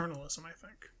for paternalism, I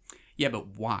think. Yeah, but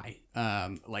why?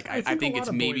 I think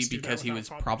it's maybe because he was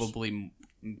probably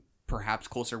perhaps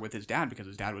closer with his dad because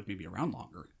his dad was maybe around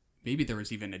longer. Maybe there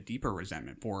was even a deeper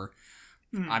resentment for...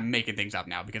 I'm making things up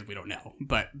now because we don't know,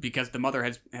 but because the mother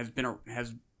has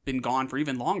been gone for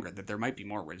even longer, that there might be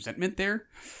more resentment there,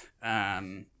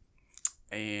 and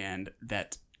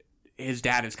that his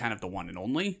dad is kind of the one and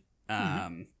only.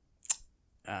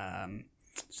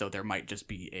 So there might just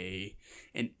be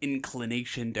an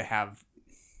inclination to have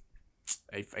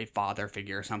a father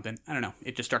figure or something. I don't know.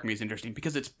 It just struck me as interesting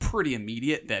because it's pretty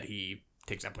immediate that he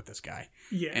takes up with this guy.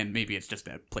 Yeah. And maybe it's just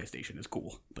that PlayStation is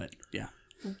cool, but yeah.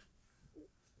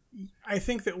 I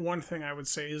think that one thing I would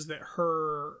say is that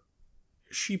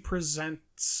she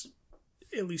presents,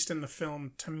 at least in the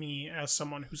film, to me as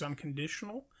someone who's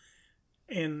unconditional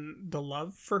in the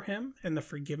love for him and the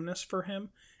forgiveness for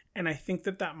him. And I think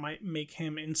that might make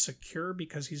him insecure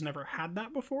because he's never had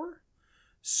that before.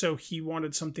 So he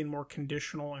wanted something more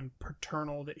conditional and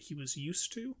paternal that he was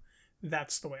used to.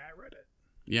 That's the way I read it.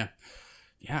 Yeah.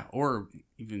 Yeah, or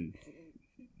even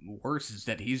worse is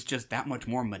that he's just that much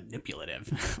more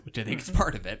manipulative, which I think is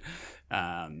part of it.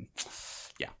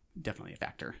 Yeah, definitely a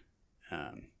factor.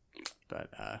 But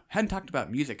hadn't talked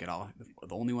about music at all.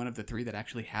 The only one of the three that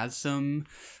actually has some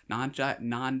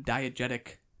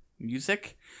non-diegetic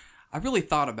music. I really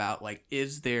thought about, like,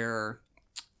 is there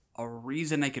a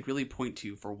reason I could really point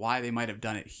to for why they might have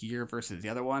done it here versus the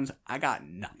other ones? I got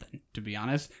nothing, to be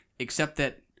honest, except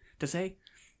that to say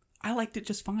I liked it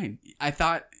just fine. I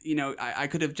thought, I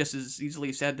could have just as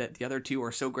easily said that the other two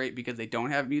are so great because they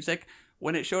don't have music.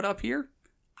 When it showed up here,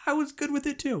 I was good with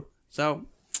it too. So,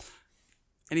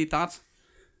 any thoughts?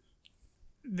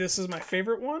 This is my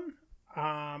favorite one.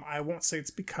 I won't say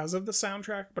it's because of the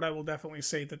soundtrack, but I will definitely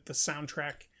say that the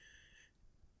soundtrack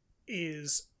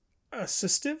is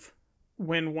assistive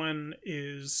when one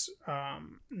is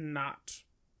not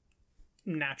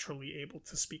naturally able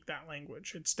to speak that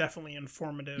language. It's definitely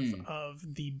informative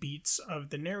of the beats of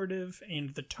the narrative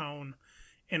and the tone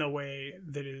in a way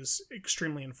that is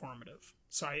extremely informative.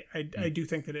 So I do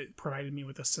think that it provided me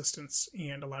with assistance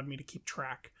and allowed me to keep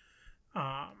track,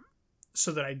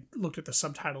 so that I looked at the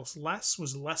subtitles less,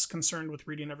 was less concerned with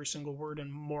reading every single word and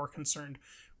more concerned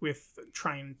with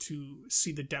trying to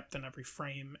see the depth in every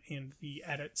frame and the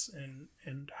edits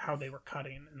and how they were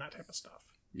cutting and that type of stuff.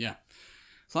 Yeah.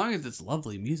 As long as it's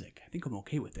lovely music, I think I'm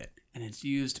okay with it. And it's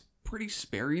used pretty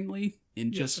sparingly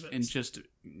in just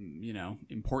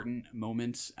important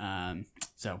moments.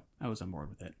 So I was on board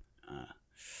with it.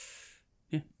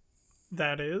 Yeah.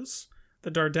 That is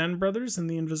the Dardenne Brothers and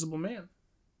the Invisible Man.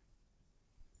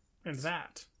 And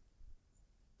that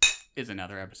is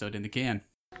another episode in the can.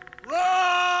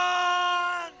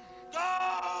 Run!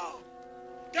 Go!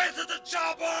 Get to the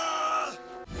chopper!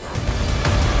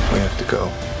 We have to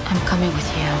go. I'm coming with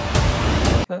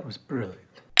you. That was brilliant.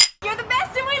 You're the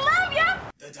best and we love you!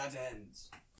 The Dardennes.